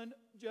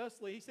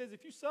unjustly. He says,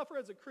 if you suffer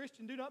as a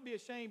Christian, do not be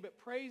ashamed, but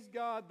praise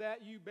God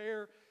that you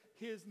bear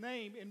his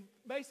name. And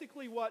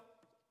basically what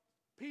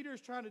Peter is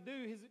trying to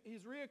do,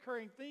 his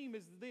reoccurring theme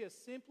is this,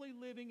 simply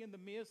living in the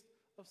midst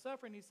of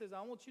suffering. He says,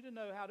 I want you to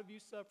know how to view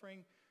suffering.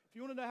 If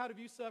you want to know how to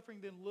view suffering,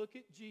 then look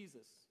at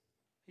Jesus.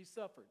 He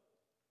suffered.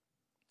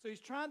 So he's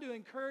trying to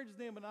encourage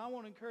them, and I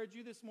want to encourage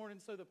you this morning.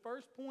 So the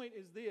first point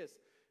is this,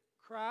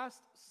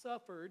 Christ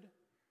suffered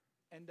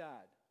and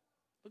died.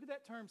 Look at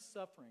that term,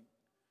 suffering.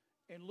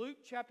 In Luke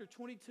chapter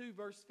 22,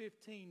 verse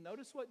 15,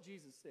 notice what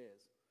Jesus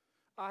says.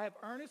 I have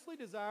earnestly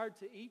desired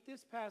to eat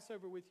this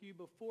Passover with you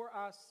before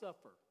I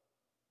suffer.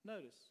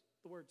 Notice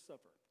the word suffer.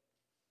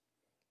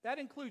 That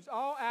includes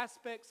all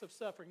aspects of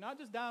suffering, not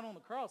just dying on the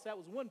cross. That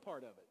was one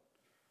part of it.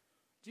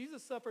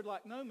 Jesus suffered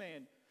like no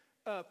man.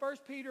 1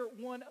 Peter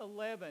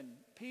 1:11,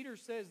 Peter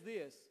says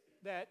this,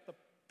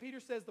 Peter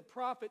says the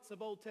prophets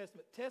of Old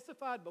Testament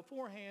testified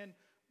beforehand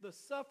the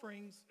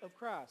sufferings of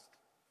Christ.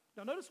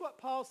 Now notice what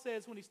Paul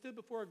says when he stood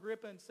before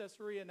Agrippa in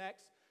Caesarea in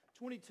Acts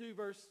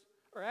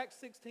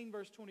 16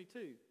 verse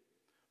 22.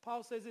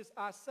 Paul says this,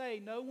 I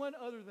say no one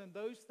other than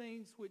those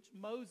things which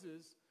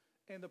Moses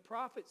and the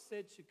prophets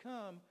said should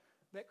come,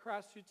 that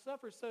Christ should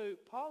suffer. So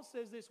Paul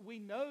says this, we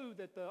know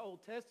that the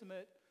Old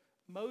Testament,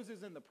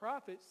 Moses and the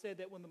prophets said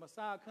that when the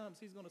Messiah comes,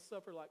 he's going to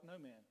suffer like no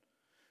man.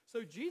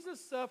 So Jesus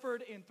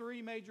suffered in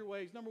three major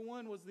ways. Number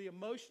one was the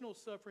emotional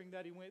suffering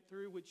that he went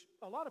through, which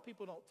a lot of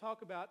people don't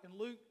talk about. And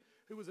Luke,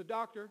 who was a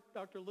doctor,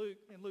 Dr. Luke,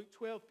 in Luke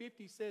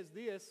 12:50 says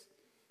this.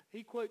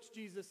 He quotes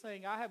Jesus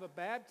saying, I have a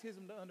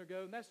baptism to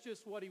undergo, and that's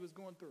just what he was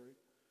going through.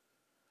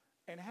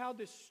 And how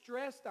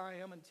distressed I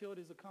am until it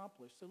is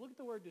accomplished. So look at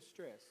the word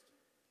distressed.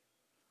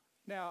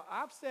 Now,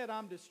 I've said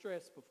I'm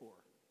distressed before.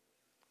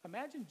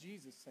 Imagine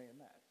Jesus saying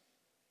that.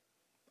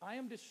 I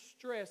am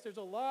distressed. There's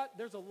a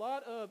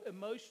lot of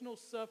emotional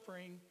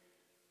suffering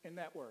in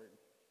that word.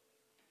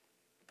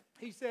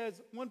 He says,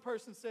 one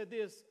person said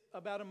this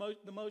about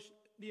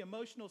the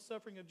emotional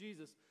suffering of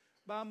Jesus.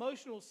 By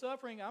emotional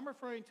suffering, I'm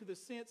referring to the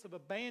sense of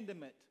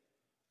abandonment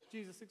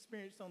Jesus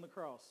experienced on the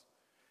cross.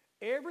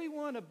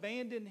 Everyone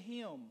abandoned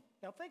him.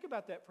 Now think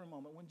about that for a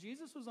moment. When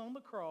Jesus was on the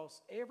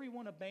cross,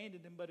 everyone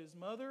abandoned him but his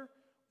mother,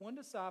 one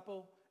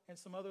disciple, and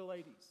some other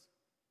ladies.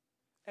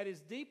 At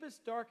his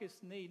deepest,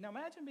 darkest need. Now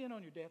imagine being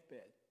on your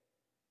deathbed.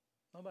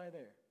 Nobody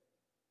there.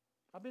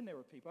 I've been there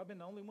with people. I've been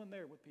the only one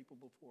there with people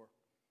before.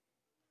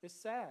 It's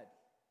sad.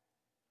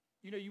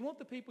 You know, you want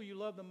the people you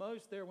love the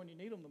most there when you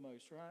need them the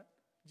most, right?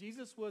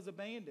 Jesus was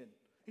abandoned.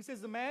 He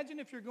says, imagine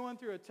if you're going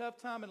through a tough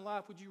time in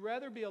life. Would you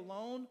rather be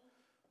alone,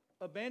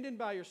 abandoned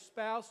by your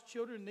spouse,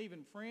 children, and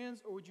even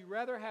friends? Or would you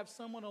rather have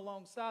someone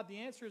alongside? The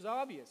answer is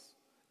obvious.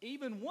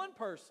 Even one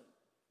person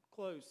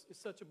close is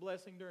such a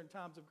blessing during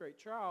times of great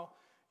trial.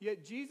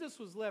 Yet Jesus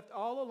was left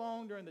all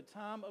alone during the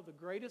time of the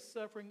greatest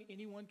suffering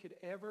anyone could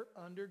ever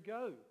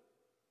undergo.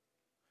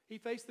 He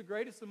faced the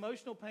greatest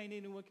emotional pain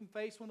anyone can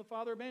face when the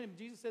Father abandoned him.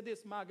 Jesus said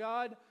this, my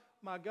God,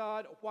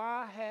 God,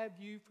 why have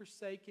you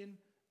forsaken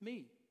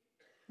me?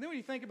 And then when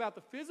you think about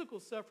the physical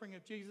suffering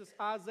of Jesus,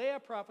 Isaiah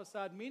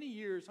prophesied many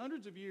years,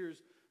 hundreds of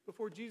years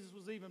before Jesus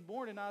was even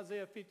born. In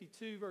Isaiah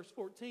 52, verse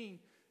 14,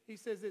 he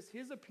says this,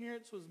 his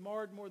appearance was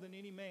marred more than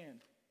any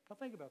man. Now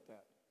think about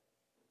that.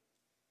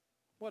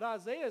 What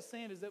Isaiah is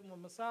saying is that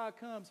when Messiah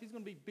comes, he's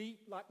going to be beat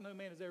like no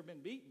man has ever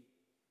been beaten.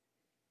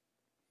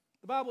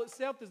 The Bible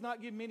itself does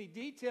not give many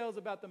details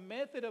about the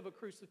method of a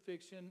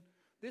crucifixion.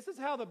 This is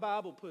how the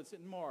Bible puts it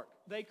in Mark.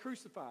 They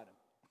crucified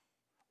him.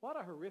 What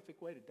a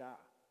horrific way to die.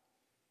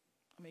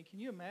 I mean, can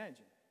you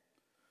imagine?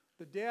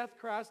 The death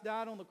Christ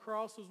died on the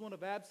cross was one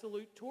of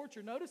absolute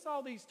torture. Notice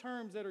all these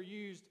terms that are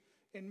used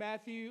in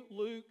Matthew,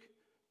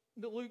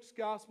 Luke's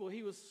gospel.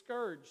 He was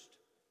scourged,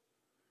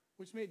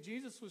 which meant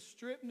Jesus was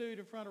stripped nude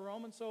in front of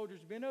Roman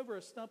soldiers, bent over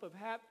a stump of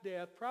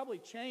half-death, probably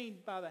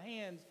chained by the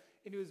hands,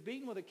 and he was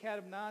beaten with a cat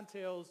of nine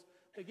tails.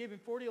 They gave him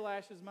 40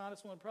 lashes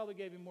minus one, probably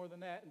gave him more than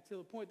that, until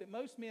the point that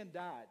most men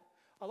died.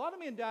 A lot of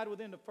men died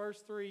within the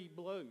first 3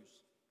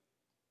 blows.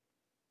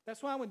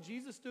 That's why when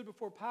Jesus stood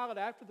before Pilate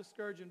after the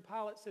scourging,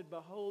 Pilate said,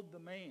 "Behold the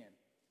man,"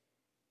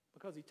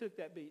 because he took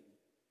that beating.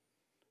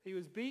 He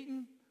was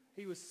beaten,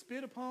 he was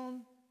spit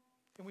upon,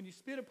 and when you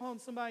spit upon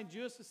somebody in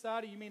Jewish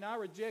society, you mean I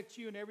reject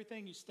you and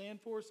everything you stand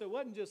for. So it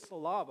wasn't just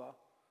saliva.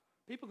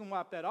 People can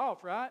wipe that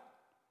off, right?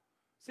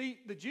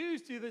 See, the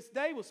Jews to this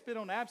day will spit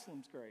on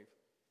Absalom's grave.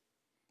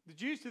 The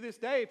Jews to this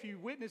day, if you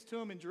witness to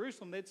them in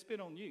Jerusalem, they'd spit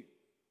on you.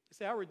 They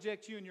say, I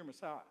reject you and your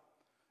Messiah.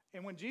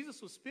 And when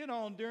Jesus was spit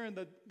on during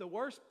the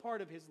worst part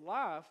of his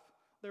life,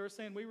 they were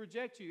saying, we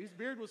reject you. His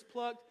beard was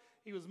plucked.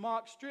 He was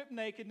mocked, stripped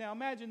naked. Now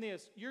imagine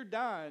this. You're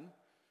dying,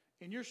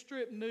 and you're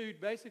stripped nude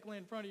basically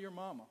in front of your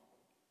mama.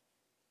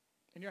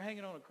 And you're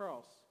hanging on a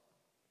cross.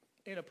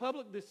 In a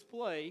public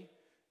display,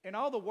 and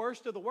all the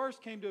worst of the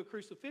worst came to a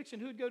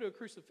crucifixion. Who would go to a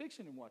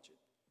crucifixion and watch it?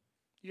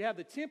 You have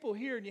the temple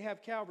here, and you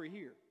have Calvary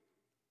here.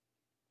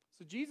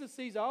 So Jesus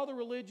sees all the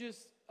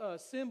religious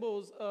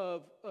symbols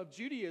of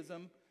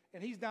Judaism,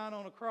 and he's dying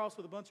on a cross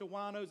with a bunch of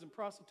winos and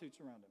prostitutes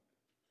around him.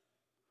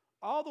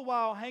 All the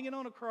while, hanging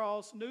on a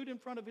cross, nude in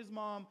front of his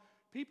mom,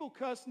 people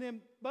cussing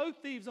him. Both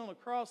thieves on the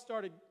cross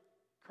started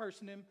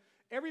cursing him.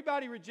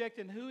 Everybody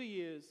rejecting who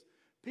he is.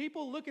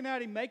 People looking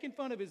at him, making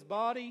fun of his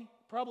body,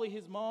 probably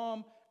his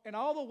mom. And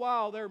all the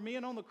while, there are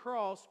men on the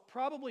cross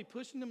probably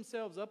pushing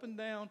themselves up and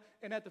down,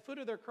 and at the foot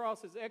of their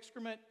cross is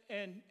excrement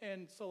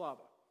and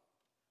saliva.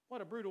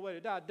 What a brutal way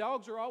to die.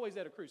 Dogs are always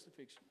at a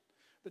crucifixion.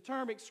 The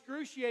term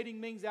excruciating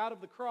means out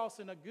of the cross,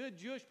 and a good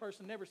Jewish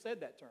person never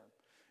said that term.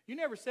 You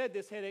never said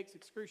this headache's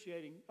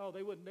excruciating. Oh,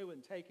 they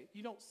wouldn't take it.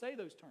 You don't say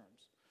those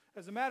terms.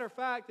 As a matter of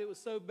fact, it was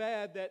so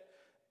bad that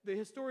the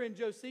historian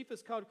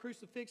Josephus called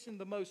crucifixion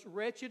the most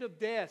wretched of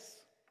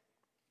deaths.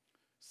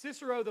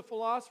 Cicero, the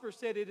philosopher,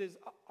 said it is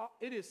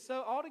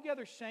so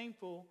altogether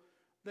shameful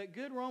that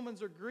good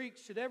Romans or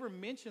Greeks should ever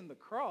mention the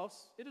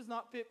cross. It is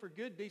not fit for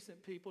good,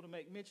 decent people to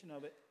make mention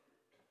of it.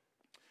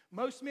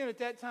 Most men at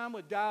that time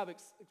would die of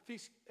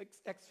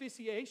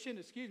asphyxiation,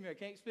 I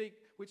can't speak,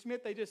 which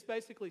meant they just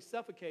basically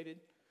suffocated.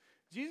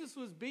 Jesus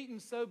was beaten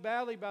so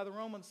badly by the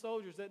Roman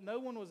soldiers that no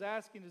one was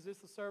asking, is this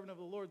the servant of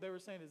the Lord? They were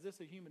saying, is this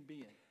a human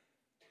being?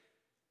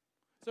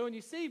 So when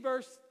you see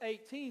verse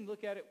 18,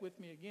 look at it with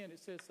me again. It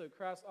says, so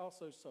Christ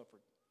also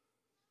suffered.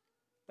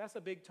 That's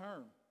a big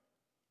term.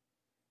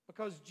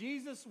 Because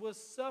Jesus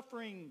was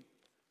suffering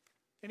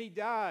and he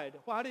died.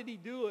 Why did he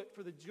do it?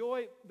 For the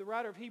joy, the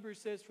writer of Hebrews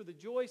says, for the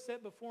joy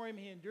set before him,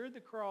 he endured the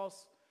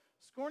cross,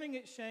 scorning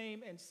its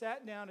shame, and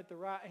sat down at the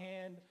right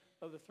hand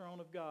of the throne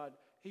of God.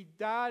 He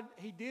died.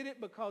 He did it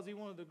because he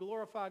wanted to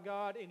glorify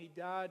God, and he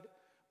died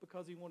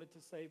because he wanted to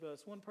save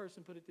us. One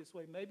person put it this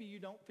way, maybe you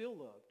don't feel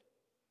loved.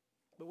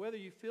 But whether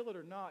you feel it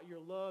or not, you're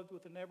loved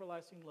with an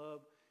everlasting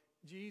love.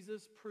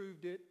 Jesus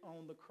proved it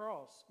on the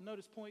cross.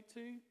 Notice point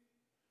 2.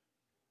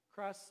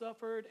 Christ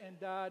suffered and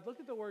died.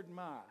 Look at the word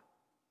my.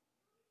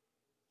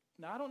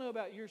 Now, I don't know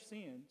about your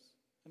sins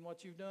and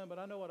what you've done, but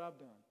I know what I've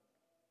done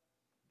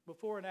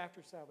before and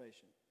after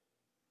salvation.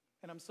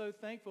 And I'm so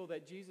thankful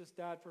that Jesus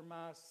died for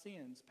my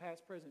sins,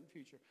 past, present, and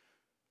future.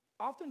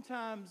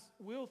 Oftentimes,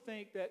 we'll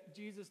think that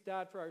Jesus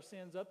died for our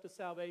sins up to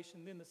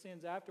salvation, then the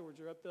sins afterwards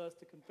are up to us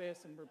to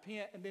confess and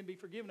repent and then be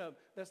forgiven of.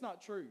 That's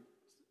not true.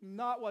 It's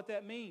not what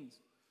that means.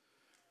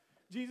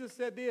 Jesus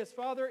said this,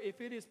 Father,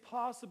 if it is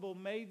possible,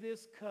 may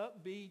this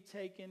cup be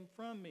taken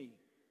from me.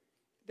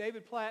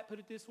 David Platt put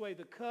it this way,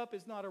 the cup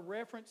is not a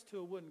reference to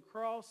a wooden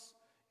cross.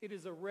 It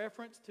is a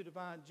reference to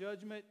divine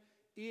judgment.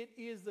 It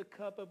is the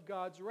cup of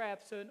God's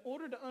wrath. So in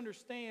order to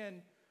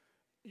understand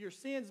your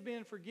sins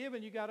being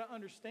forgiven, you got to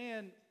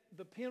understand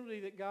the penalty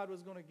that God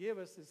was going to give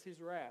us is his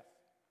wrath.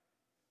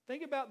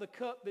 Think about the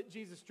cup that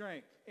Jesus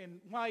drank and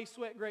why he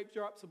sweat great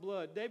drops of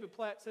blood. David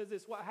Platt says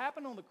this, what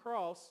happened on the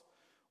cross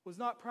was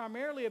not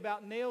primarily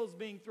about nails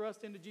being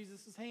thrust into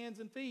Jesus' hands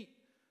and feet,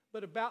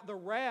 but about the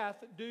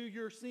wrath due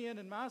your sin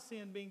and my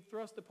sin being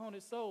thrust upon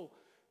his soul.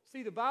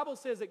 See, the Bible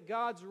says that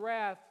God's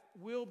wrath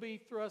will be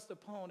thrust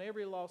upon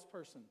every lost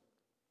person.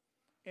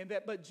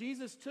 But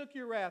Jesus took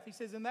your wrath. He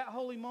says, in that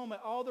holy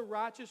moment, all the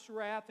righteous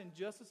wrath and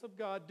justice of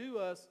God due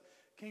us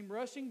came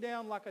rushing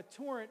down like a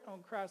torrent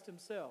on Christ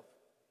himself.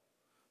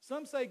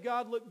 Some say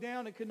God looked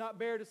down and could not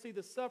bear to see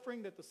the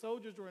suffering that the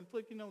soldiers were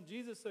inflicting on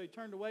Jesus, so he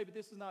turned away, but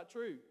this is not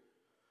true.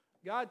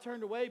 God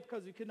turned away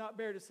because he could not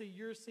bear to see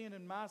your sin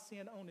and my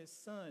sin on his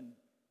Son.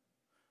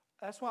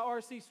 That's why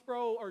R.C.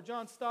 Sproul or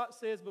John Stott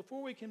says,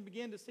 before we can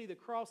begin to see the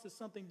cross as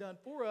something done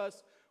for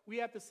us, we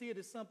have to see it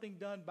as something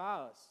done by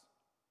us.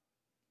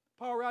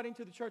 Paul, writing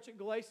to the church at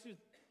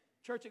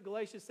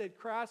Galatia said,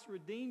 Christ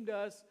redeemed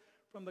us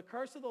from the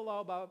curse of the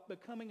law by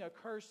becoming a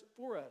curse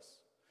for us.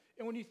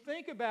 And when you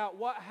think about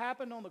what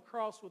happened on the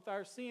cross with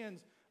our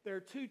sins, there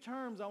are two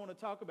terms I want to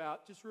talk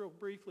about just real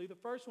briefly. The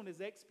first one is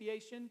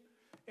expiation,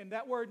 and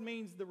that word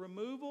means the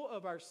removal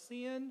of our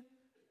sin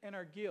and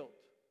our guilt.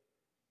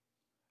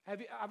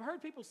 I've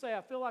heard people say,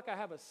 I feel like I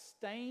have a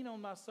stain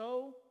on my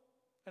soul,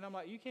 and I'm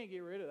like, you can't get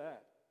rid of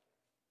that.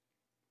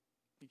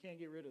 You can't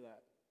get rid of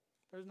that.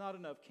 There's not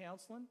enough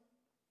counseling.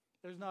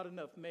 There's not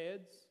enough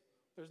meds.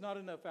 There's not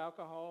enough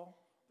alcohol.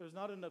 There's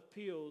not enough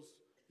pills.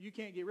 You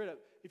can't get rid of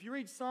it. If you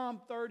read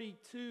Psalm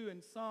 32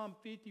 and Psalm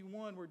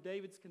 51, where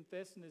David's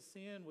confessing his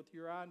sin with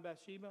Uriah and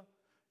Bathsheba,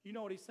 you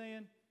know what he's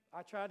saying?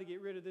 I tried to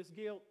get rid of this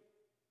guilt.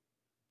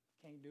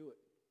 Can't do it.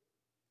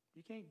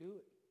 You can't do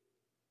it.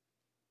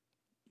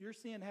 Your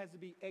sin has to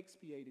be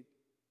expiated.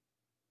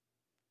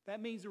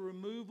 That means a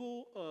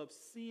removal of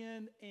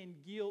sin and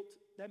guilt.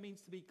 That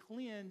means to be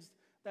cleansed.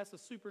 That's a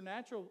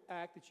supernatural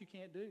act that you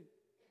can't do.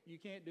 You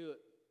can't do it.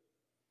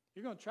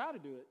 You're going to try to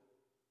do it,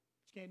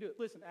 but you can't do it.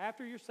 Listen,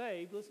 after you're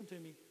saved, listen to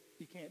me,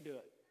 you can't do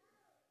it.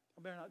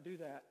 I better not do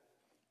that.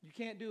 You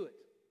can't do it.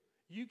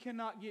 You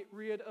cannot get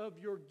rid of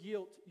your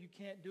guilt. You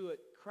can't do it.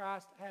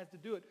 Christ has to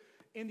do it.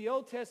 In the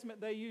Old Testament,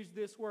 they used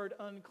this word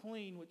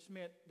unclean, which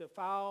meant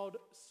defiled,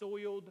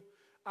 soiled.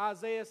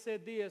 Isaiah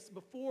said this,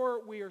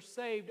 before we are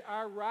saved,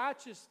 our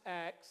righteous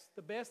acts,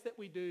 the best that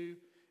we do,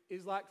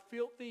 is like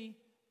filthy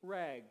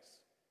rags.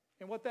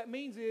 And what that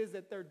means is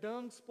that they're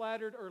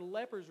dung-splattered or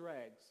leper's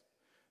rags.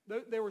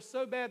 They were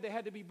so bad they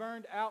had to be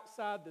burned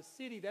outside the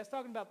city. That's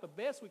talking about the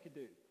best we could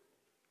do.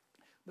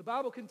 The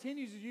Bible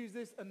continues to use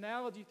this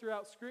analogy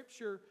throughout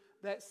Scripture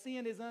that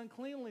sin is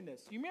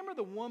uncleanliness. You remember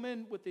the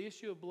woman with the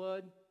issue of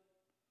blood?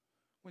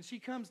 When she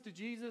comes to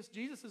Jesus,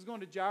 Jesus is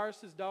going to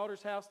Jairus'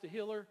 daughter's house to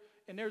heal her.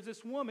 And there's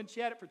this woman, she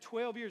had it for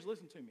 12 years.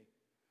 Listen to me.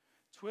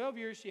 12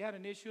 years she had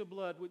an issue of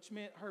blood, which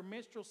meant her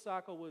menstrual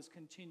cycle was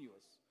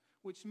continuous,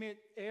 which meant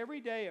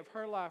every day of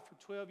her life for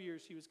 12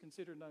 years she was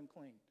considered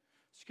unclean.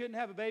 She couldn't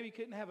have a baby,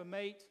 couldn't have a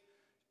mate.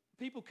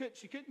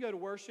 She couldn't go to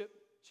worship.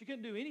 She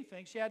couldn't do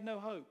anything. She had no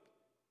hope.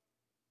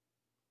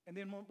 And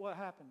then what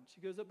happened?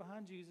 She goes up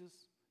behind Jesus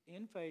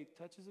in faith,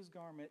 touches his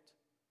garment,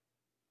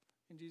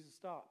 and Jesus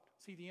stopped.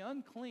 See, the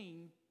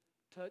unclean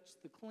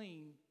touched the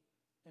clean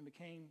and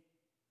became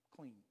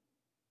clean.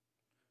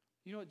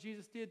 You know what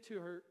Jesus did to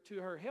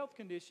her health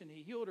condition?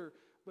 He healed her.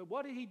 But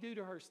what did he do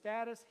to her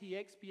status? He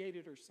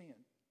expiated her sin.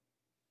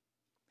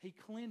 He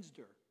cleansed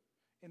her.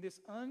 And this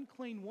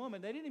unclean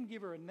woman, they didn't even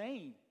give her a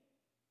name.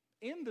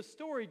 In the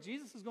story,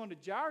 Jesus is going to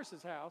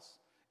Jairus' house,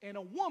 and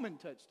a woman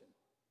touched him.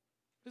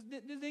 Just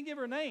didn't give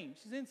her a name.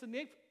 She's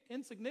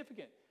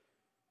insignificant.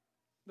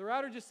 The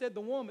writer just said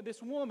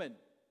this woman,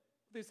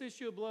 this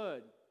issue of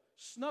blood,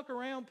 snuck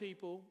around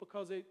people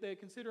because they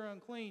consider her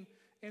unclean,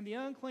 and the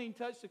unclean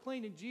touched the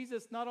clean, and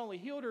Jesus not only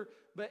healed her,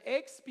 but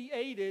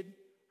expiated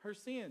her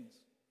sins.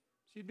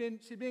 She'd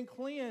been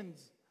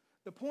cleansed.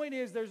 The point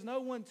is, there's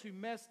no one too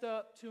messed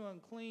up, too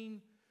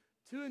unclean,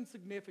 too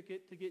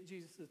insignificant to get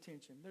Jesus'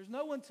 attention. There's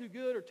no one too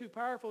good or too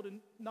powerful to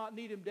not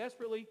need him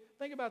desperately.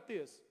 Think about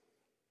this.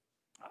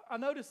 I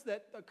noticed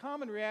that a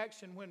common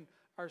reaction when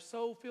our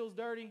soul feels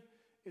dirty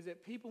is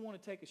that people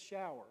want to take a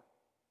shower.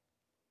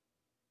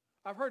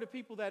 I've heard of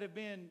people that have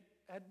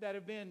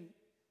been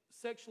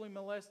sexually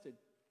molested.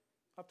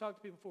 I've talked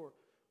to people before.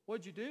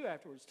 What'd you do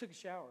afterwards? Took a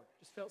shower.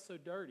 Just felt so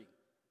dirty.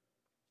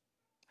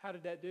 How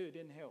did that do? It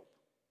didn't help,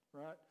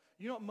 right?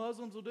 You know what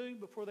Muslims will do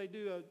before they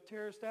do a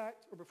terrorist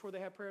act or before they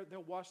have prayer?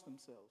 They'll wash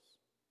themselves,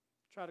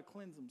 try to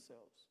cleanse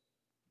themselves.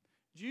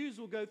 Jews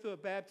will go through a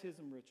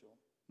baptism ritual.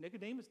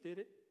 Nicodemus did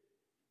it.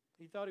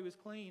 He thought he was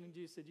clean, and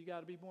Jesus said, you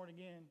got to be born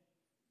again.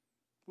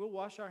 We'll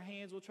wash our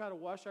hands. We'll try to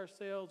wash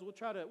ourselves. We'll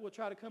try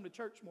to come to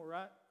church more,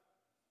 right?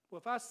 Well,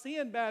 if I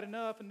sin bad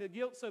enough and the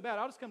guilt's so bad,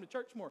 I'll just come to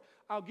church more.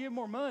 I'll give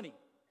more money.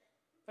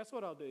 That's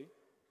what I'll do.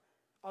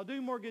 I'll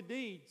do more good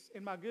deeds,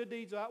 and my good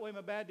deeds will outweigh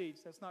my bad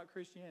deeds. That's not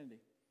Christianity.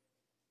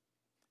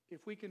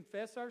 If we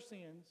confess our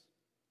sins,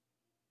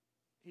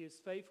 he is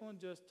faithful and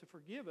just to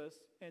forgive us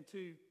and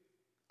to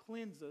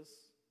cleanse us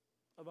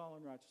of all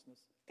unrighteousness.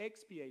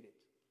 Expiate it.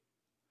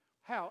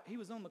 How? He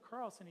was on the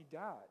cross and he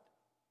died.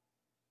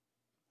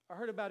 I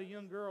heard about a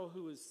young girl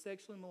who was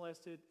sexually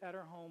molested at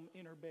her home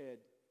in her bed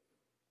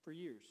for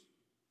years.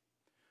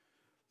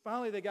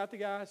 Finally, they got the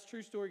guy. It's a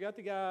true story. Got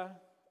the guy,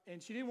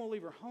 and she didn't want to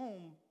leave her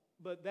home,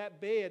 but that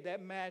bed,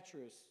 that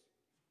mattress,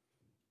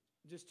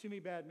 just too many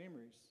bad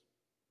memories.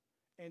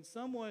 And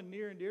someone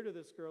near and dear to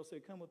this girl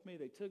said, come with me.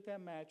 They took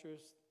that mattress.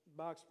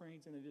 box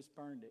springs, and they just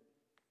burned it.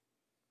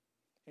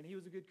 And he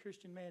was a good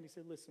Christian man. He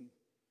said, listen,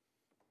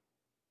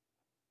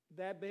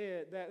 that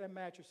bed, that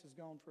mattress is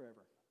gone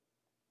forever.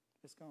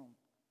 It's gone.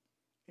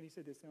 And he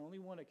said this, the only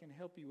one that can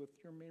help you with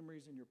your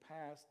memories and your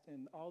past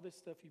and all this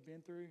stuff you've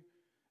been through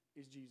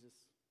is Jesus.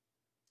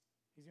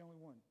 He's the only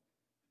one.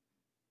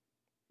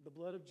 The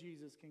blood of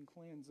Jesus can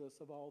cleanse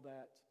us of all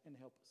that and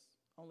help us.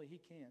 Only he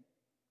can.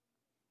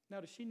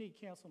 Now, does she need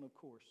counseling? Of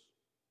course.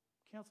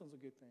 Counseling's a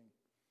good thing.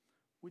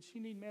 Would she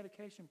need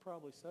medication?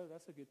 Probably so.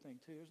 That's a good thing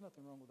too. There's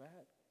nothing wrong with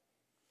that.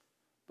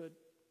 But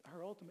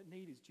her ultimate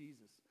need is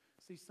Jesus.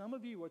 See, some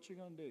of you, what you're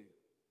going to do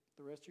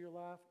the rest of your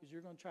life is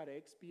you're going to try to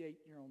expiate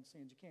your own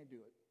sins. You can't do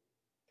it.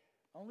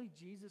 Only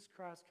Jesus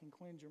Christ can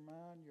cleanse your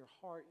mind, your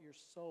heart, your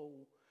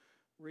soul.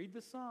 Read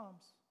the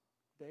Psalms.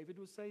 David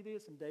would say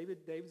this, and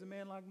David's a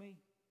man like me.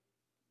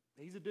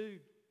 He's a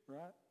dude,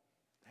 right?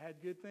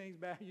 Had good things,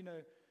 bad,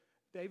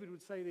 David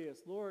would say this,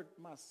 Lord,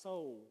 my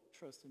soul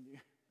trusts in you.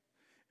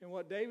 And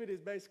what David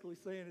is basically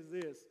saying is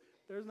this,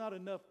 there's not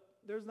enough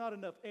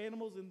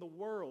animals in the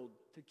world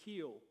to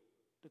kill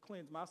to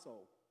cleanse my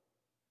soul.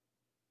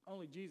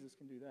 Only Jesus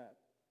can do that.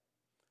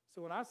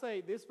 So when I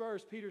say this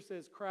verse, Peter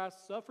says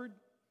Christ suffered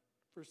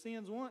for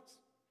sins once.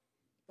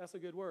 That's a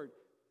good word.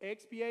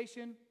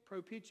 Expiation,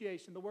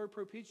 propitiation. The word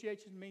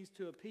propitiation means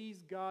to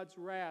appease God's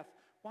wrath.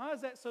 Why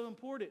is that so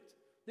important?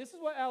 This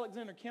is what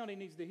Alexander County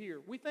needs to hear.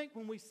 We think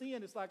when we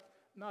sin, it's like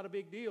not a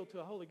big deal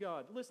to a holy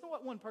God. Listen to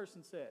what one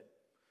person said.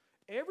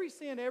 Every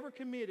sin ever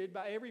committed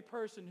by every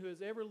person who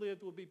has ever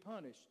lived will be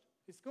punished.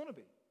 It's going to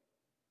be.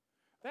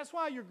 That's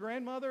why your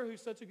grandmother,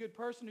 who's such a good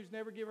person, who's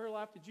never given her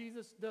life to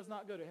Jesus, does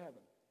not go to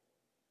heaven.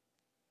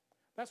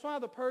 That's why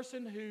the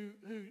person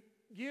who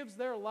gives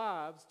their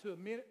lives to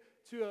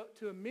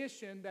a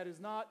mission that is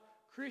not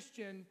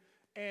Christian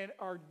and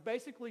are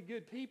basically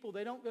good people,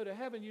 they don't go to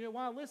heaven. You know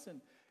why?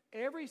 Listen,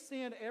 every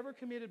sin ever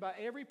committed by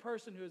every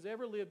person who has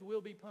ever lived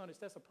will be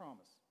punished. That's a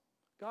promise.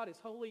 God is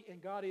holy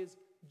and God is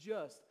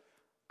just.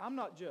 I'm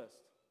not just,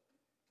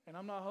 and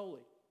I'm not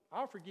holy.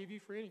 I'll forgive you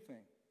for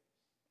anything,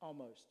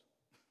 almost.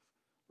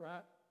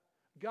 Right?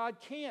 God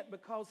can't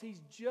because he's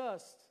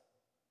just.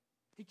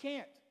 He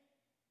can't.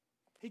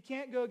 He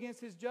can't go against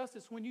his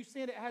justice. When you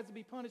sin, it has to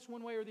be punished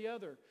one way or the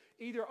other,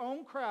 either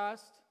on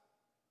Christ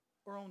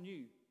or on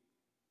you.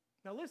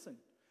 Now listen,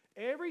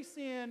 every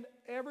sin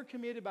ever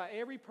committed by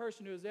every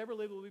person who has ever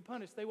lived will be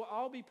punished. They will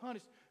all be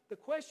punished. The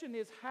question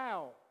is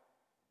how?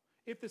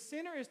 If the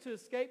sinner is to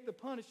escape the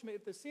punishment,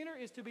 if the sinner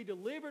is to be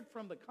delivered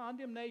from the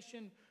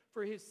condemnation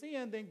for his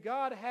sin, then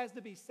God has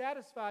to be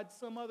satisfied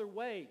some other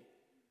way.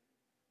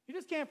 You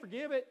just can't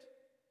forgive it.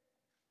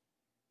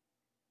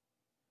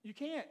 You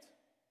can't.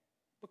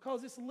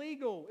 Because it's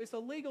legal.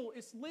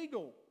 It's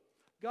legal.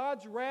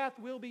 God's wrath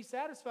will be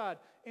satisfied.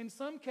 In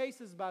some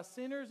cases by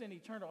sinners in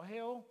eternal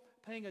hell,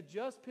 paying a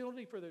just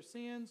penalty for their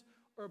sins,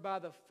 or by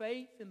the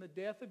faith in the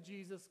death of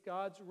Jesus,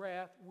 God's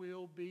wrath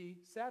will be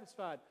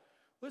satisfied.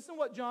 Listen to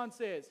what John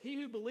says.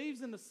 He who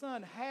believes in the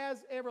Son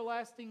has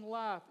everlasting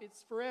life.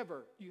 It's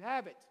forever. You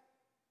have it.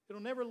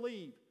 It'll never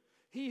leave.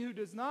 He who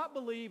does not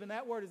believe, and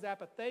that word is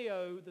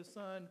apatheo, the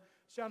Son,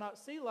 shall not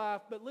see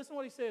life. But listen to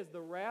what he says.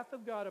 The wrath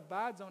of God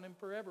abides on him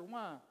forever.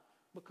 Why?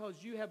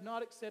 Because you have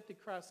not accepted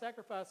Christ's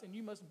sacrifice, and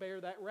you must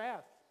bear that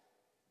wrath.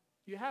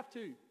 You have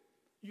to.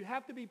 You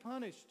have to be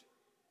punished.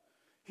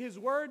 His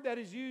word that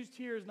is used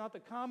here is not the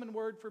common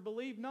word for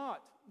believe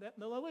not.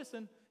 No,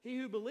 listen. He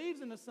who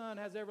believes in the Son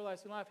has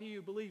everlasting life. He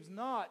who believes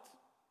not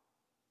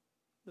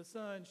the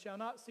Son shall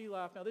not see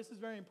life. Now, this is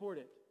very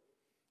important.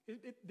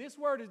 This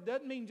word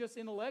doesn't mean just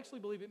intellectually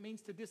believe. It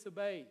means to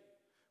disobey.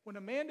 When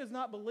a man does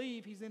not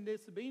believe, he's in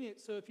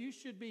disobedience. So if you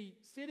should be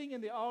sitting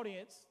in the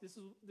audience, this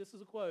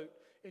is a quote,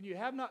 and you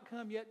have not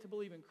come yet to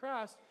believe in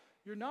Christ,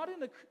 you're not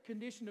in a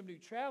condition of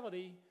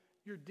neutrality.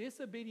 You're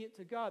disobedient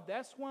to God.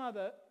 That's why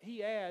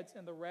he adds,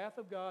 and the wrath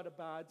of God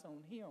abides on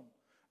him.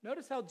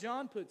 Notice how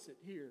John puts it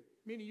here,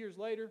 many years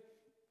later.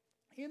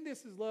 In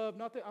this is love,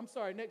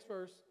 next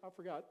verse, I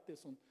forgot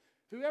this one.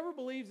 Whoever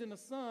believes in the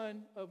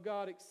Son of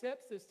God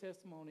accepts this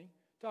testimony,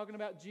 talking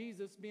about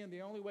Jesus being the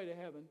only way to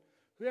heaven.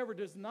 Whoever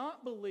does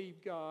not believe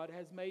God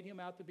has made him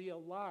out to be a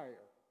liar.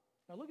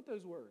 Now look at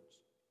those words,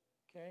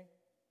 okay?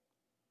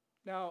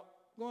 Now,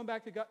 going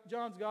back to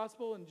John's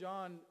Gospel in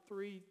John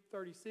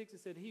 3:36, it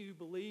said, he who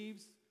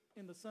believes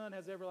in the Son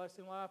has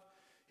everlasting life.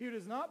 He who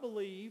does not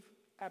believe,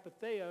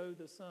 apatheo,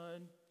 the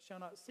Son, shall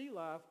not see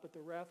life, but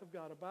the wrath of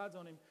God abides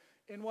on him.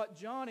 And what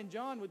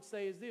John would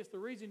say is this, the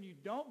reason you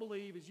don't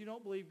believe is you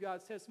don't believe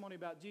God's testimony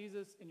about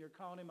Jesus, and you're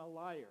calling him a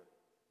liar.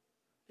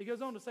 He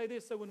goes on to say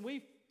this, so when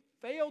we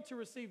fail to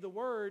receive the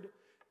word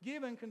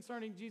given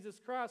concerning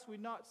Jesus Christ, we're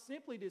not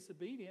simply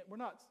disobedient.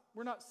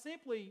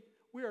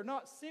 We are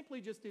not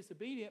simply just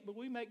disobedient, but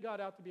we make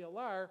God out to be a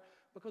liar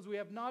because we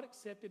have not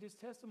accepted his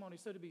testimony.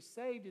 So to be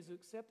saved is to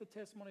accept the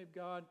testimony of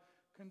God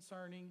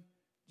concerning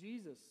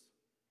Jesus.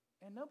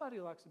 And nobody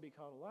likes to be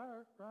called a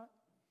liar, right?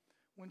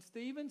 When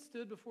Stephen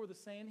stood before the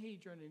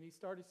Sanhedrin and he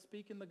started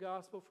speaking the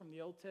gospel from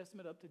the Old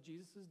Testament up to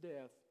Jesus'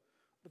 death,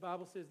 the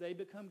Bible says they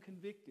become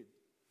convicted.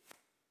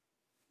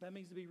 That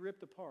means to be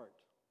ripped apart.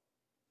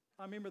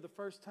 I remember the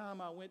first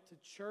time I went to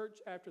church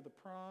after the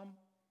prom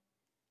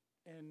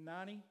in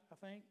 90, I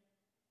think.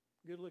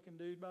 Good-looking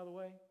dude, by the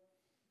way.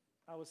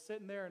 I was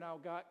sitting there and I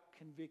got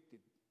convicted.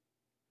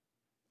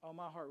 Oh,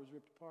 my heart was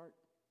ripped apart.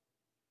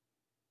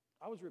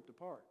 I was ripped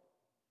apart.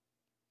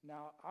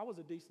 Now, I was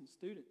a decent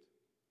student.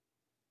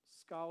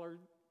 Scholar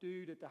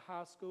dude at the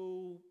high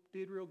school,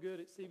 did real good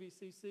at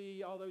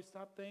CVCC, all those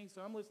type of things.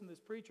 So I'm listening to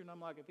this preacher and I'm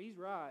like, if he's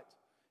right,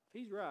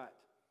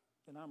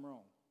 then I'm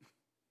wrong.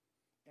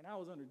 And I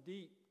was under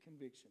deep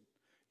conviction.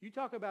 You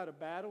talk about a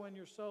battle in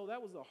your soul.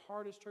 That was the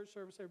hardest church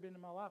service I've ever been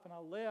in my life. And I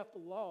left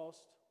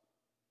lost,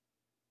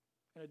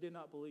 and I did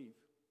not believe.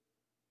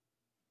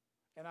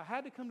 And I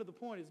had to come to the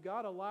point, is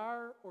God a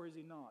liar or is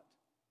he not?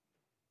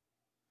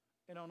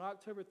 And on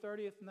October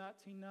 30th,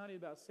 1990,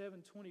 about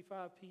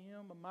 7:25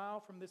 p.m., a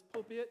mile from this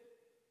pulpit,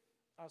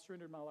 I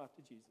surrendered my life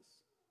to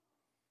Jesus.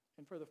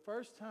 And for the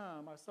first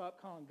time, I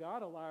stopped calling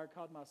God a liar,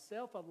 called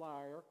myself a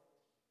liar,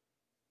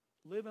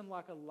 living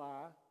like a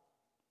lie,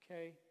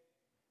 okay,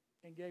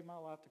 and gave my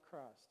life to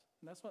Christ.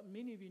 And that's what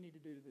many of you need to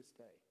do to this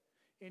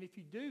day. And if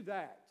you do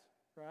that,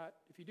 right,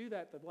 if you do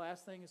that, the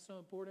last thing is so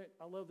important.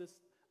 I love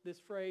this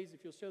phrase.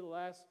 If you'll show the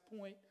last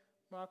point,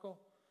 Michael.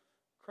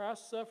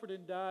 Christ suffered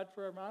and died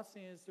for my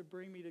sins to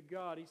bring me to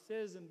God. He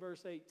says in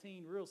verse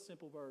 18, real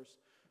simple verse,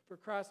 for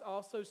Christ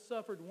also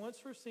suffered once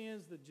for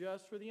sins, the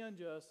just for the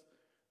unjust,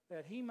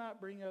 that he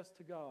might bring us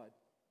to God.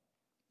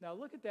 Now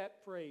look at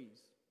that phrase,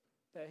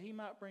 that he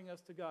might bring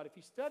us to God. If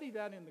you study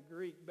that in the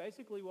Greek,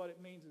 basically what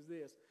it means is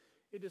this.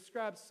 It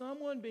describes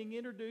someone being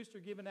introduced or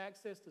given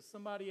access to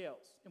somebody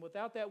else. And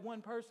without that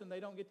one person, they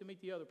don't get to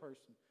meet the other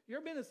person. You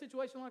ever been in a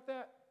situation like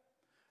that?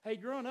 Hey,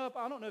 growing up,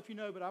 I don't know if you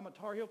know, but I'm a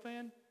Tar Heel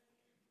fan.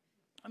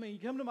 I mean, you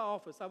come to my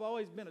office, I've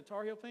always been a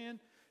Tar Heel fan.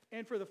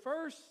 And for the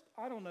first,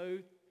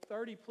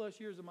 30 plus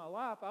years of my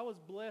life, I was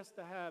blessed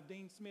to have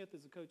Dean Smith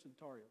as the coach of the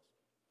Tar Heels.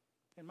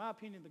 In my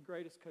opinion, the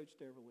greatest coach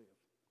to ever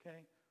live. Okay?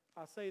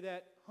 I say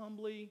that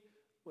humbly,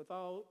 with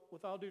all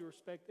due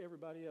respect to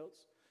everybody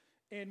else.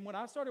 And when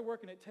I started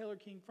working at Taylor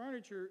King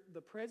Furniture, the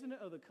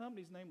president of the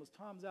company's name was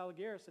Tom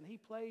Zalagaris, and he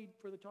played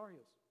for the Tar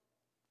Heels.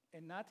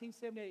 In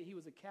 1978, he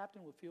was a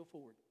captain with Phil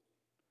Ford.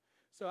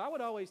 So I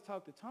would always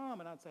talk to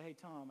Tom, and I'd say, hey,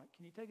 Tom,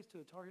 can you take us to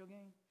a Tar Heel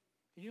game?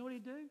 And you know what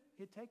he'd do?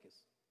 He'd take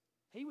us.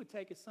 He would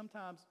take us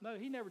sometimes. No,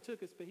 he never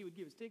took us, but he would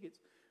give us tickets.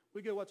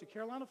 We'd go watch a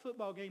Carolina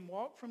football game,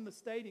 walk from the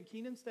stadium,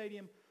 Kenan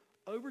Stadium,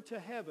 over to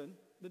heaven,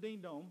 the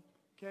Dean Dome,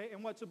 okay,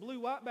 and watch a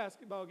blue-white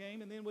basketball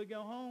game, and then we'd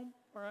go home,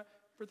 all right,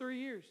 for 3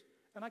 years.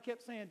 And I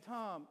kept saying,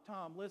 Tom,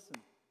 listen,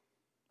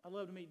 I'd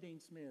love to meet Dean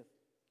Smith.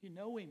 You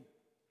know him.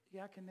 You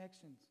got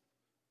connections.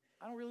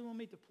 I don't really want to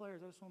meet the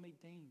players. I just want to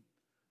meet Dean.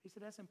 He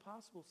said, that's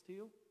impossible,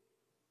 Steele.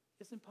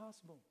 It's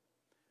impossible.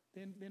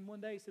 Then one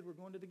day he said, we're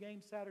going to the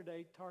game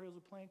Saturday. Tar Heels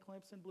are playing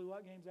Clemson, Blue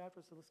White games after.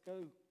 I said, let's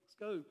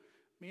go.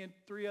 Me and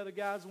 3 other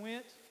guys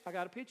went. I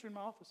got a picture in my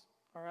office.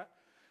 All right.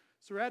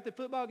 So we're at the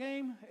football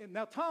game, and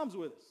now Tom's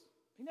with us.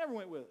 He never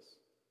went with us.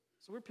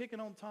 So we're picking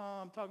on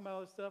Tom, talking about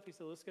all this stuff. He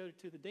said, let's go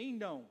to the Dean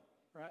Dome,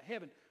 right?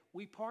 Heaven.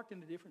 We parked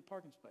in a different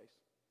parking space.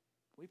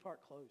 We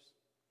parked close.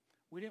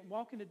 We didn't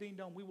walk into Dean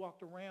Dome. We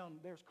walked around.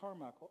 There's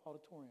Carmichael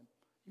Auditorium.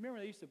 You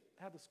remember they used to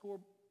have the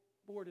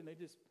scoreboard and they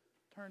just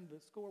turned the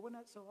score. Wasn't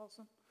that so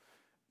awesome?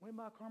 Went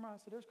by Carmichael.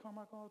 I said, there's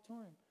Carmichael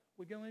Auditorium.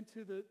 We go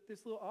into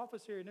this little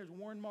office here, and there's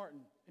Warren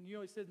Martin. And you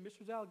know, he said,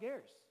 Mr.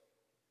 Zalagaris,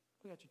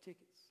 we got your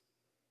tickets.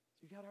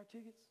 So you got our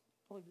tickets?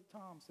 I looked at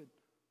Tom, said,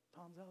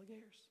 Tom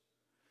Zalagaris.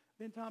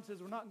 Then Tom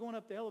says, we're not going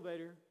up the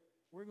elevator.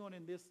 We're going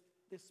in this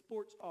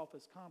sports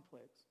office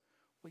complex.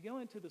 We go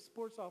into the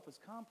sports office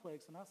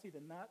complex, and I see the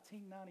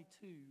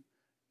 1992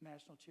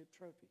 National Chip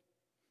Trophy.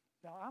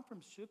 Now, I'm from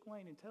Shook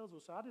Lane in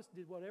Taylorsville, so I just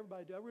did what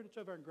everybody did. I reached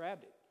over and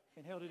grabbed it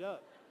and held it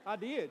up. I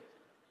did.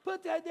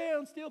 Put that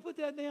down, Steele, put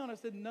that down. I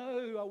said,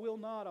 no, I will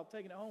not. I'm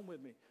taking it home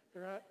with me.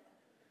 All right?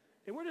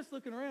 And we're just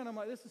looking around. I'm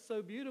like, this is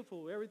so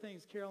beautiful.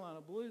 Everything's Carolina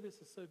blue. This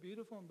is so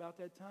beautiful. And about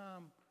that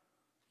time,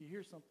 you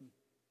hear something.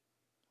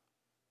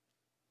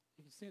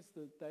 You can sense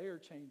the air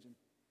changing.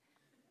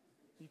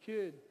 You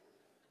could.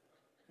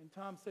 And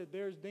Tom said,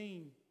 there's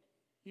Dean.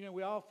 You know,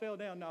 we all fell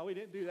down. No, we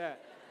didn't do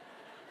that.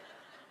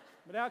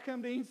 But out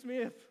come Dean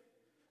Smith.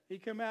 He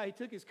come out. He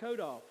took his coat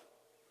off.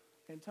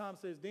 And Tom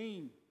says,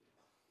 Dean,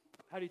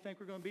 how do you think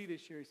we're going to be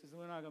this year? He says,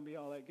 we're not going to be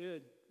all that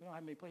good. We don't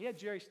have many players. He had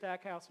Jerry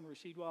Stackhouse and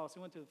Rasheed Wallace. He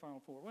went to the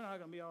Final Four. We're not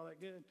going to be all that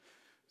good.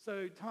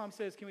 So Tom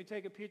says, can we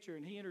take a picture?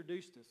 And he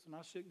introduced us. And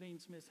I shook Dean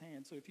Smith's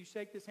hand. So if you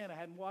shake this hand, I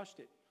hadn't washed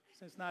it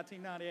since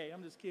 1998.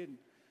 I'm just kidding.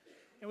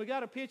 And we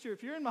got a picture.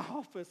 If you're in my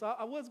office,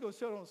 I was going to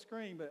show it on the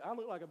screen, but I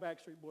look like a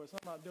Backstreet Boy, so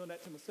I'm not doing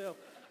that to myself.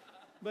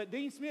 But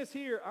Dean Smith's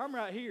here. I'm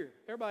right here.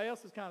 Everybody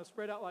else is kind of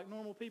spread out like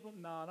normal people.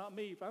 No, not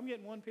me. If I'm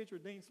getting one picture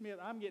of Dean Smith,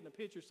 I'm getting a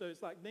picture. So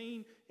it's like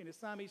Dean and his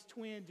Siamese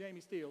twin,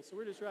 Jamie Steele. So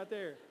we're just right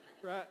there,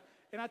 right?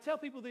 And I tell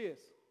people this.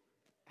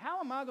 How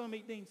am I going to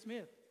meet Dean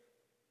Smith?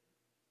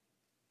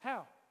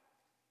 How?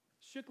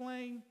 Shook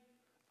Lane.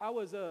 I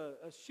was a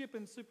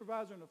shipping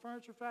supervisor in a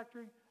furniture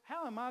factory.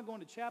 How am I going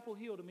to Chapel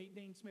Hill to meet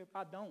Dean Smith?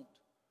 I don't,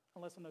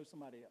 unless I know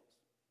somebody else,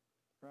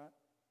 right?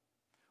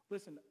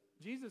 Listen,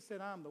 Jesus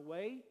said, I am the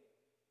way,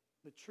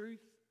 the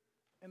truth,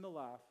 and the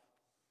life.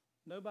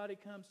 Nobody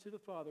comes to the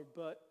Father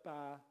but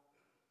by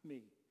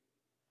me.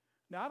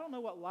 Now, I don't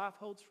know what life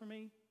holds for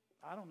me.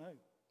 I don't know.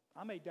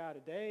 I may die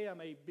today. I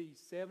may be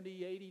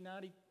 70, 80,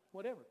 90,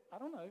 whatever. I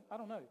don't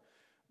know.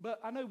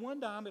 But I know one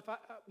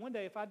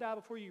day if I die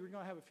before you, you're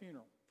going to have a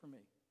funeral for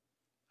me.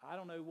 I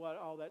don't know what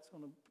all that's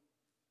going to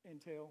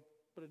entail.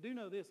 But I do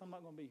know this, I'm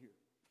not going to be here.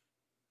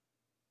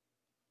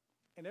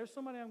 And there's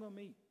somebody I'm going to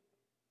meet.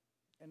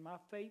 And my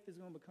faith is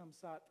going to become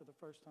sight for the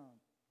first time.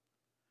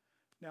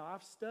 Now,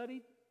 I've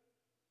studied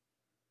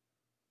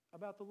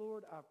about the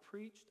Lord. I've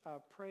preached.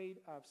 I've prayed.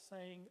 I've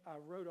sang.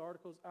 I've wrote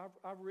articles.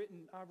 I've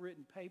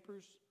written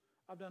papers.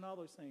 I've done all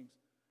those things.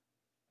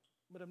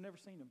 But I've never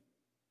seen him.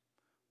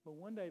 But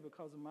one day,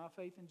 because of my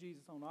faith in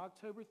Jesus, on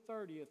October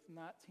 30th,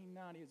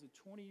 1990, as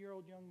a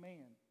 20-year-old young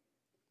man,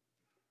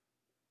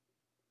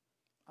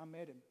 I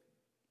met him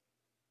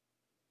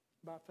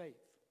by faith.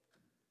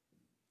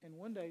 And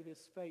one day,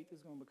 this faith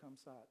is going to become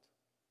sight.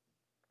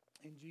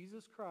 And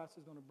Jesus Christ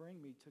is going to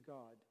bring me to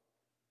God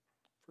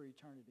for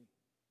eternity.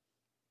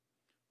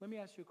 Let me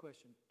ask you a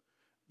question.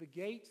 The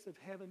gates of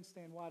heaven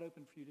stand wide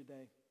open for you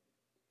today.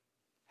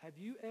 Have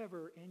you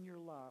ever in your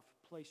life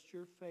placed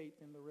your faith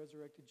in the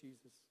resurrected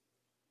Jesus?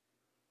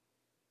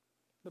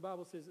 The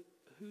Bible says,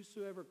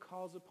 whosoever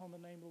calls upon the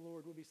name of the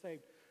Lord will be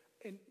saved.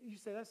 And you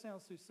say, that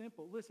sounds too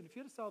simple. Listen, if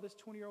you had saw this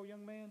 20-year-old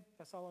young man,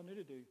 that's all I knew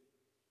to do.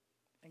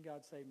 And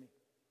God saved me.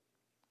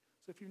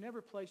 So if you've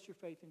never placed your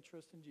faith and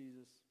trust in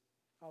Jesus,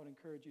 I would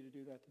encourage you to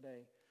do that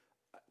today.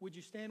 Would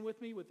you stand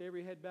with me with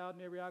every head bowed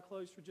and every eye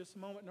closed for just a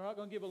moment? And we're not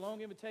going to give a long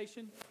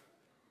invitation.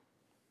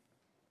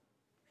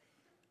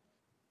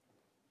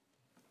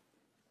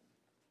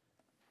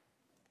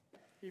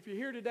 If you're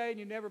here today and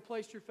you never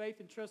placed your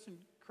faith and trust in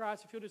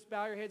Christ, if you'll just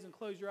bow your heads and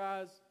close your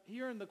eyes,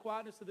 here in the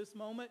quietness of this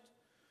moment,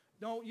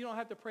 you don't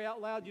have to pray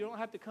out loud. You don't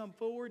have to come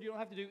forward. You don't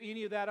have to do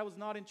any of that. I was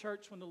not in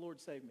church when the Lord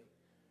saved me.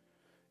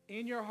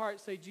 In your heart,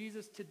 say,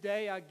 Jesus,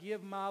 today I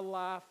give my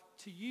life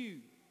to you.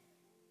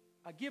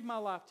 I give my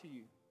life to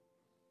you.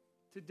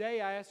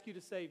 Today I ask you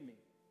to save me.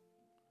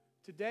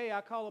 Today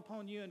I call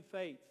upon you in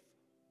faith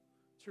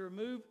to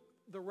remove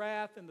the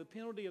wrath and the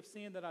penalty of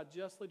sin that I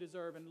justly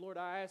deserve. And Lord,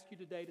 I ask you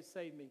today to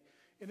save me.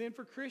 And then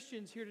for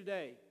Christians here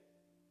today,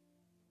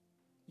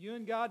 you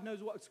and God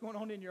knows what's going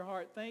on in your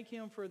heart. Thank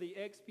Him for the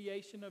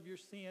expiation of your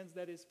sins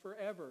that is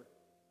forever.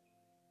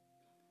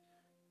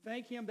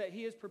 Thank Him that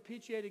He has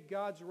propitiated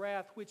God's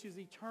wrath, which is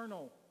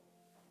eternal.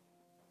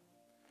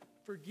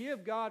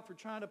 Forgive God for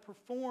trying to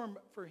perform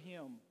for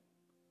Him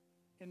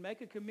and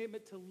make a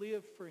commitment to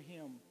live for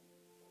Him.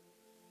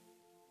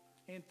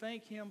 And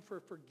thank Him for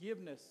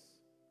forgiveness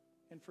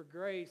and for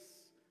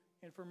grace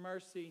and for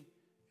mercy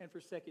and for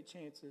second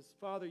chances.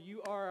 Father,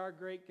 you are our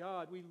great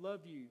God. We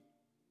love you.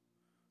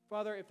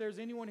 Father, if there's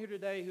anyone here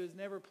today who has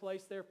never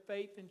placed their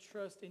faith and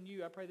trust in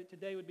you, I pray that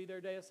today would be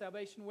their day of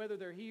salvation, whether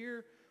they're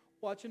here,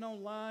 watching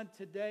online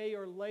today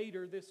or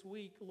later this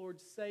week. Lord,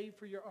 save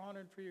for your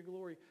honor and for your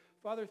glory.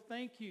 Father,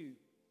 thank you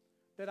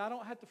that I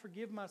don't have to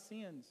forgive my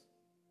sins,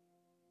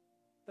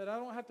 that I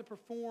don't have to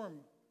perform.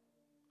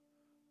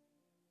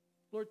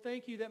 Lord,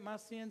 thank you that my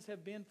sins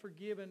have been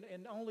forgiven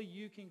and only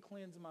you can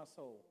cleanse my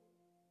soul.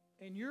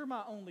 And you're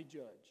my only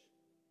judge.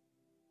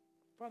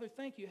 Father,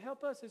 thank you.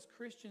 Help us as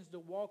Christians to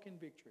walk in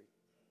victory.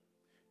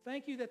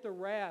 Thank you that the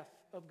wrath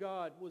of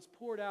God was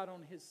poured out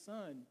on His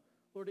Son.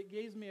 Lord, it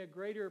gives me a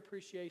greater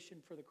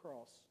appreciation for the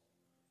cross.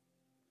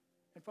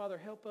 And Father,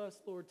 help us,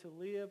 Lord, to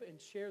live and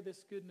share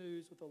this good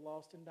news with a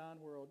lost and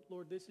dying world.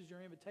 Lord, this is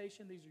your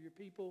invitation. These are your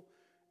people.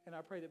 And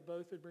I pray that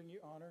both would bring you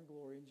honor and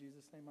glory. In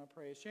Jesus' name I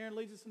pray. As Sharon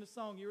leads us in a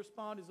song, you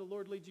respond as the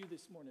Lord leads you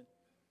this morning.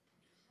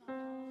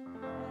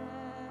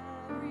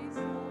 Every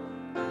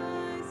song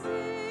I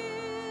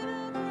sing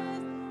of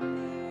rest,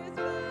 there's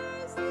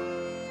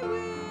mercy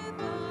with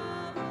the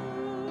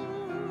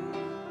Lord,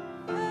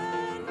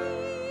 and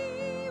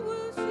He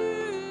will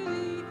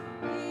surely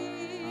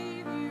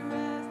give you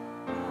rest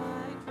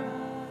by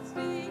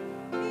trusting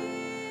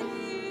in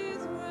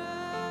His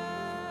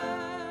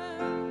word.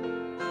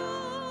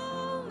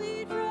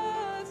 Only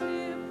trust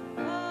Him,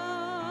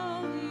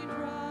 only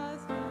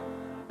trust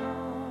Him,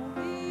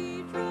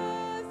 only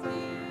trust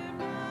Him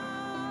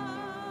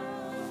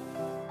now.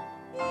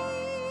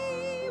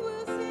 He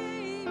will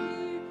save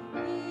you,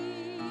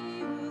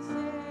 He will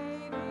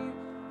save you,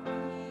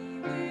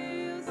 He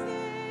will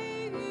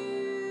save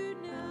you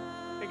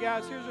now. Hey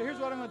guys, here's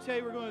what I'm going to tell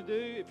you we're going to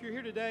do. If you're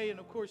here today, and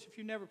of course, if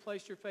you never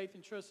placed your faith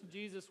and trust in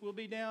Jesus, we'll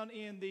be down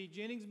in the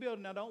Jennings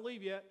building. Now, don't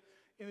leave yet.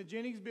 In the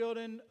Jennings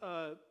building,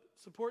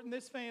 supporting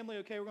this family,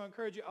 okay? We're going to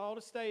encourage you all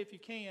to stay if you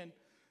can.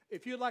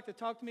 If you'd like to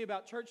talk to me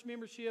about church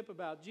membership,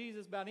 about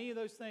Jesus, about any of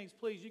those things,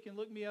 please, you can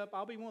look me up.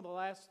 I'll be one of the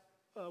last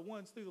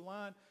ones through the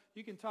line.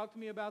 You can talk to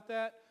me about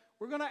that.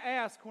 We're going to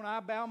ask when I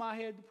bow my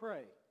head to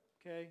pray,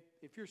 okay?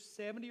 If you're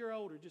 70 or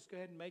older, just go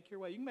ahead and make your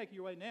way. You can make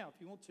your way now if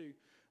you want to.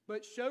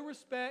 But show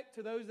respect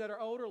to those that are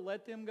older.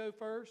 Let them go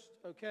first,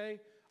 okay?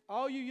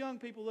 All you young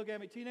people, look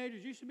at me.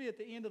 Teenagers, you should be at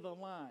the end of the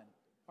line,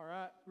 all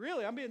right?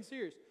 Really, I'm being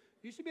serious.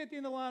 You should be at the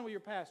end of the line with your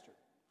pastor.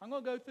 I'm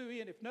going to go through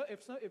in.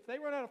 If they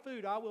run out of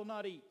food, I will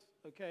not eat,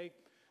 okay?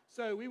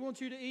 So we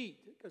want you to eat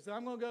because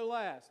I'm going to go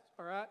last,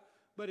 all right?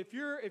 But if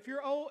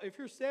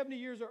you're 70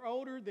 years or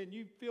older, then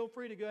you feel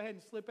free to go ahead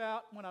and slip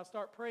out when I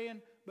start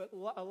praying, but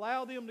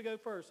allow them to go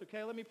first,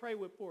 okay? Let me pray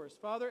for us.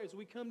 Father, as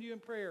we come to you in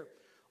prayer,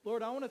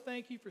 Lord, I want to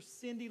thank you for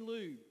Cindy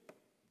Lou.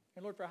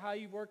 And Lord, for how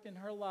you've worked in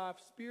her life,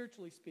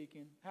 spiritually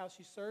speaking, how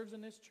she serves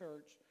in this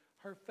church,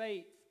 her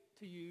faith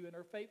to you and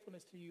her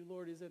faithfulness to you,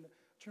 Lord, is a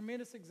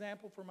tremendous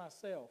example for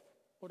myself.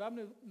 Lord, I've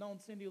known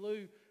Cindy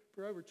Lou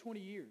for over 20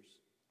 years.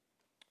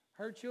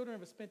 Her children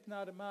have spent the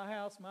night at my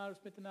house. Mine have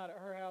spent the night at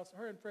her house.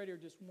 Her and Freddie are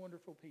just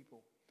wonderful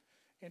people.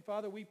 And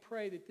Father, we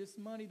pray that this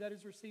money that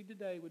is received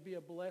today would be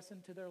a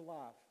blessing to their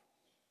life.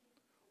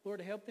 Lord,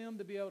 to help them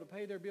to be able to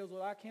pay their bills.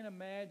 Lord, I can't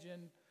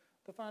imagine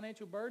the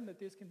financial burden that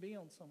this can be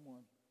on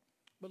someone.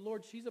 But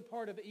Lord, she's a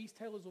part of the East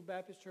Taylorsville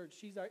Baptist Church.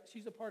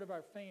 She's a part of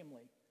our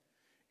family.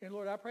 And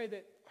Lord, I pray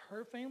that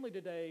her family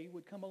today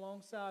would come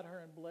alongside her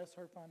and bless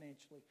her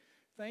financially.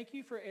 Thank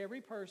you for every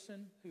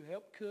person who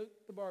helped cook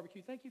the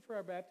barbecue. Thank you for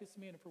our Baptist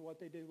men and for what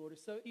they do, Lord.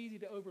 It's so easy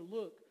to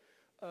overlook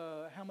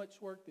how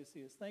much work this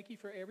is. Thank you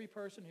for every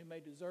person who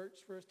made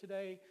desserts for us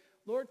today.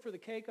 Lord, for the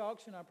cake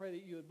auction, I pray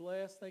that you would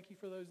bless. Thank you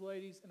for those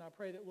ladies, and I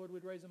pray that Lord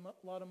would raise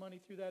a lot of money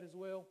through that as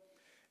well.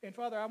 And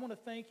Father, I want to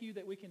thank you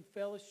that we can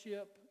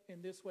fellowship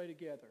in this way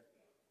together.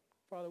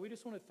 Father, we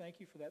just want to thank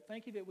you for that.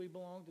 Thank you that we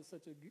belong to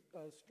such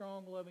a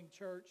strong, loving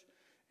church.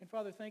 And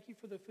Father, thank you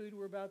for the food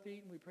we're about to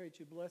eat, and we pray that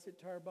you bless it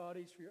to our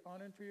bodies for your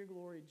honor and for your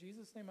glory. In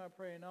Jesus' name I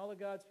pray, and all of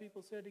God's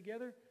people said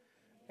together,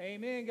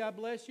 amen. God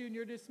bless you, and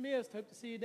you're dismissed. Hope to see you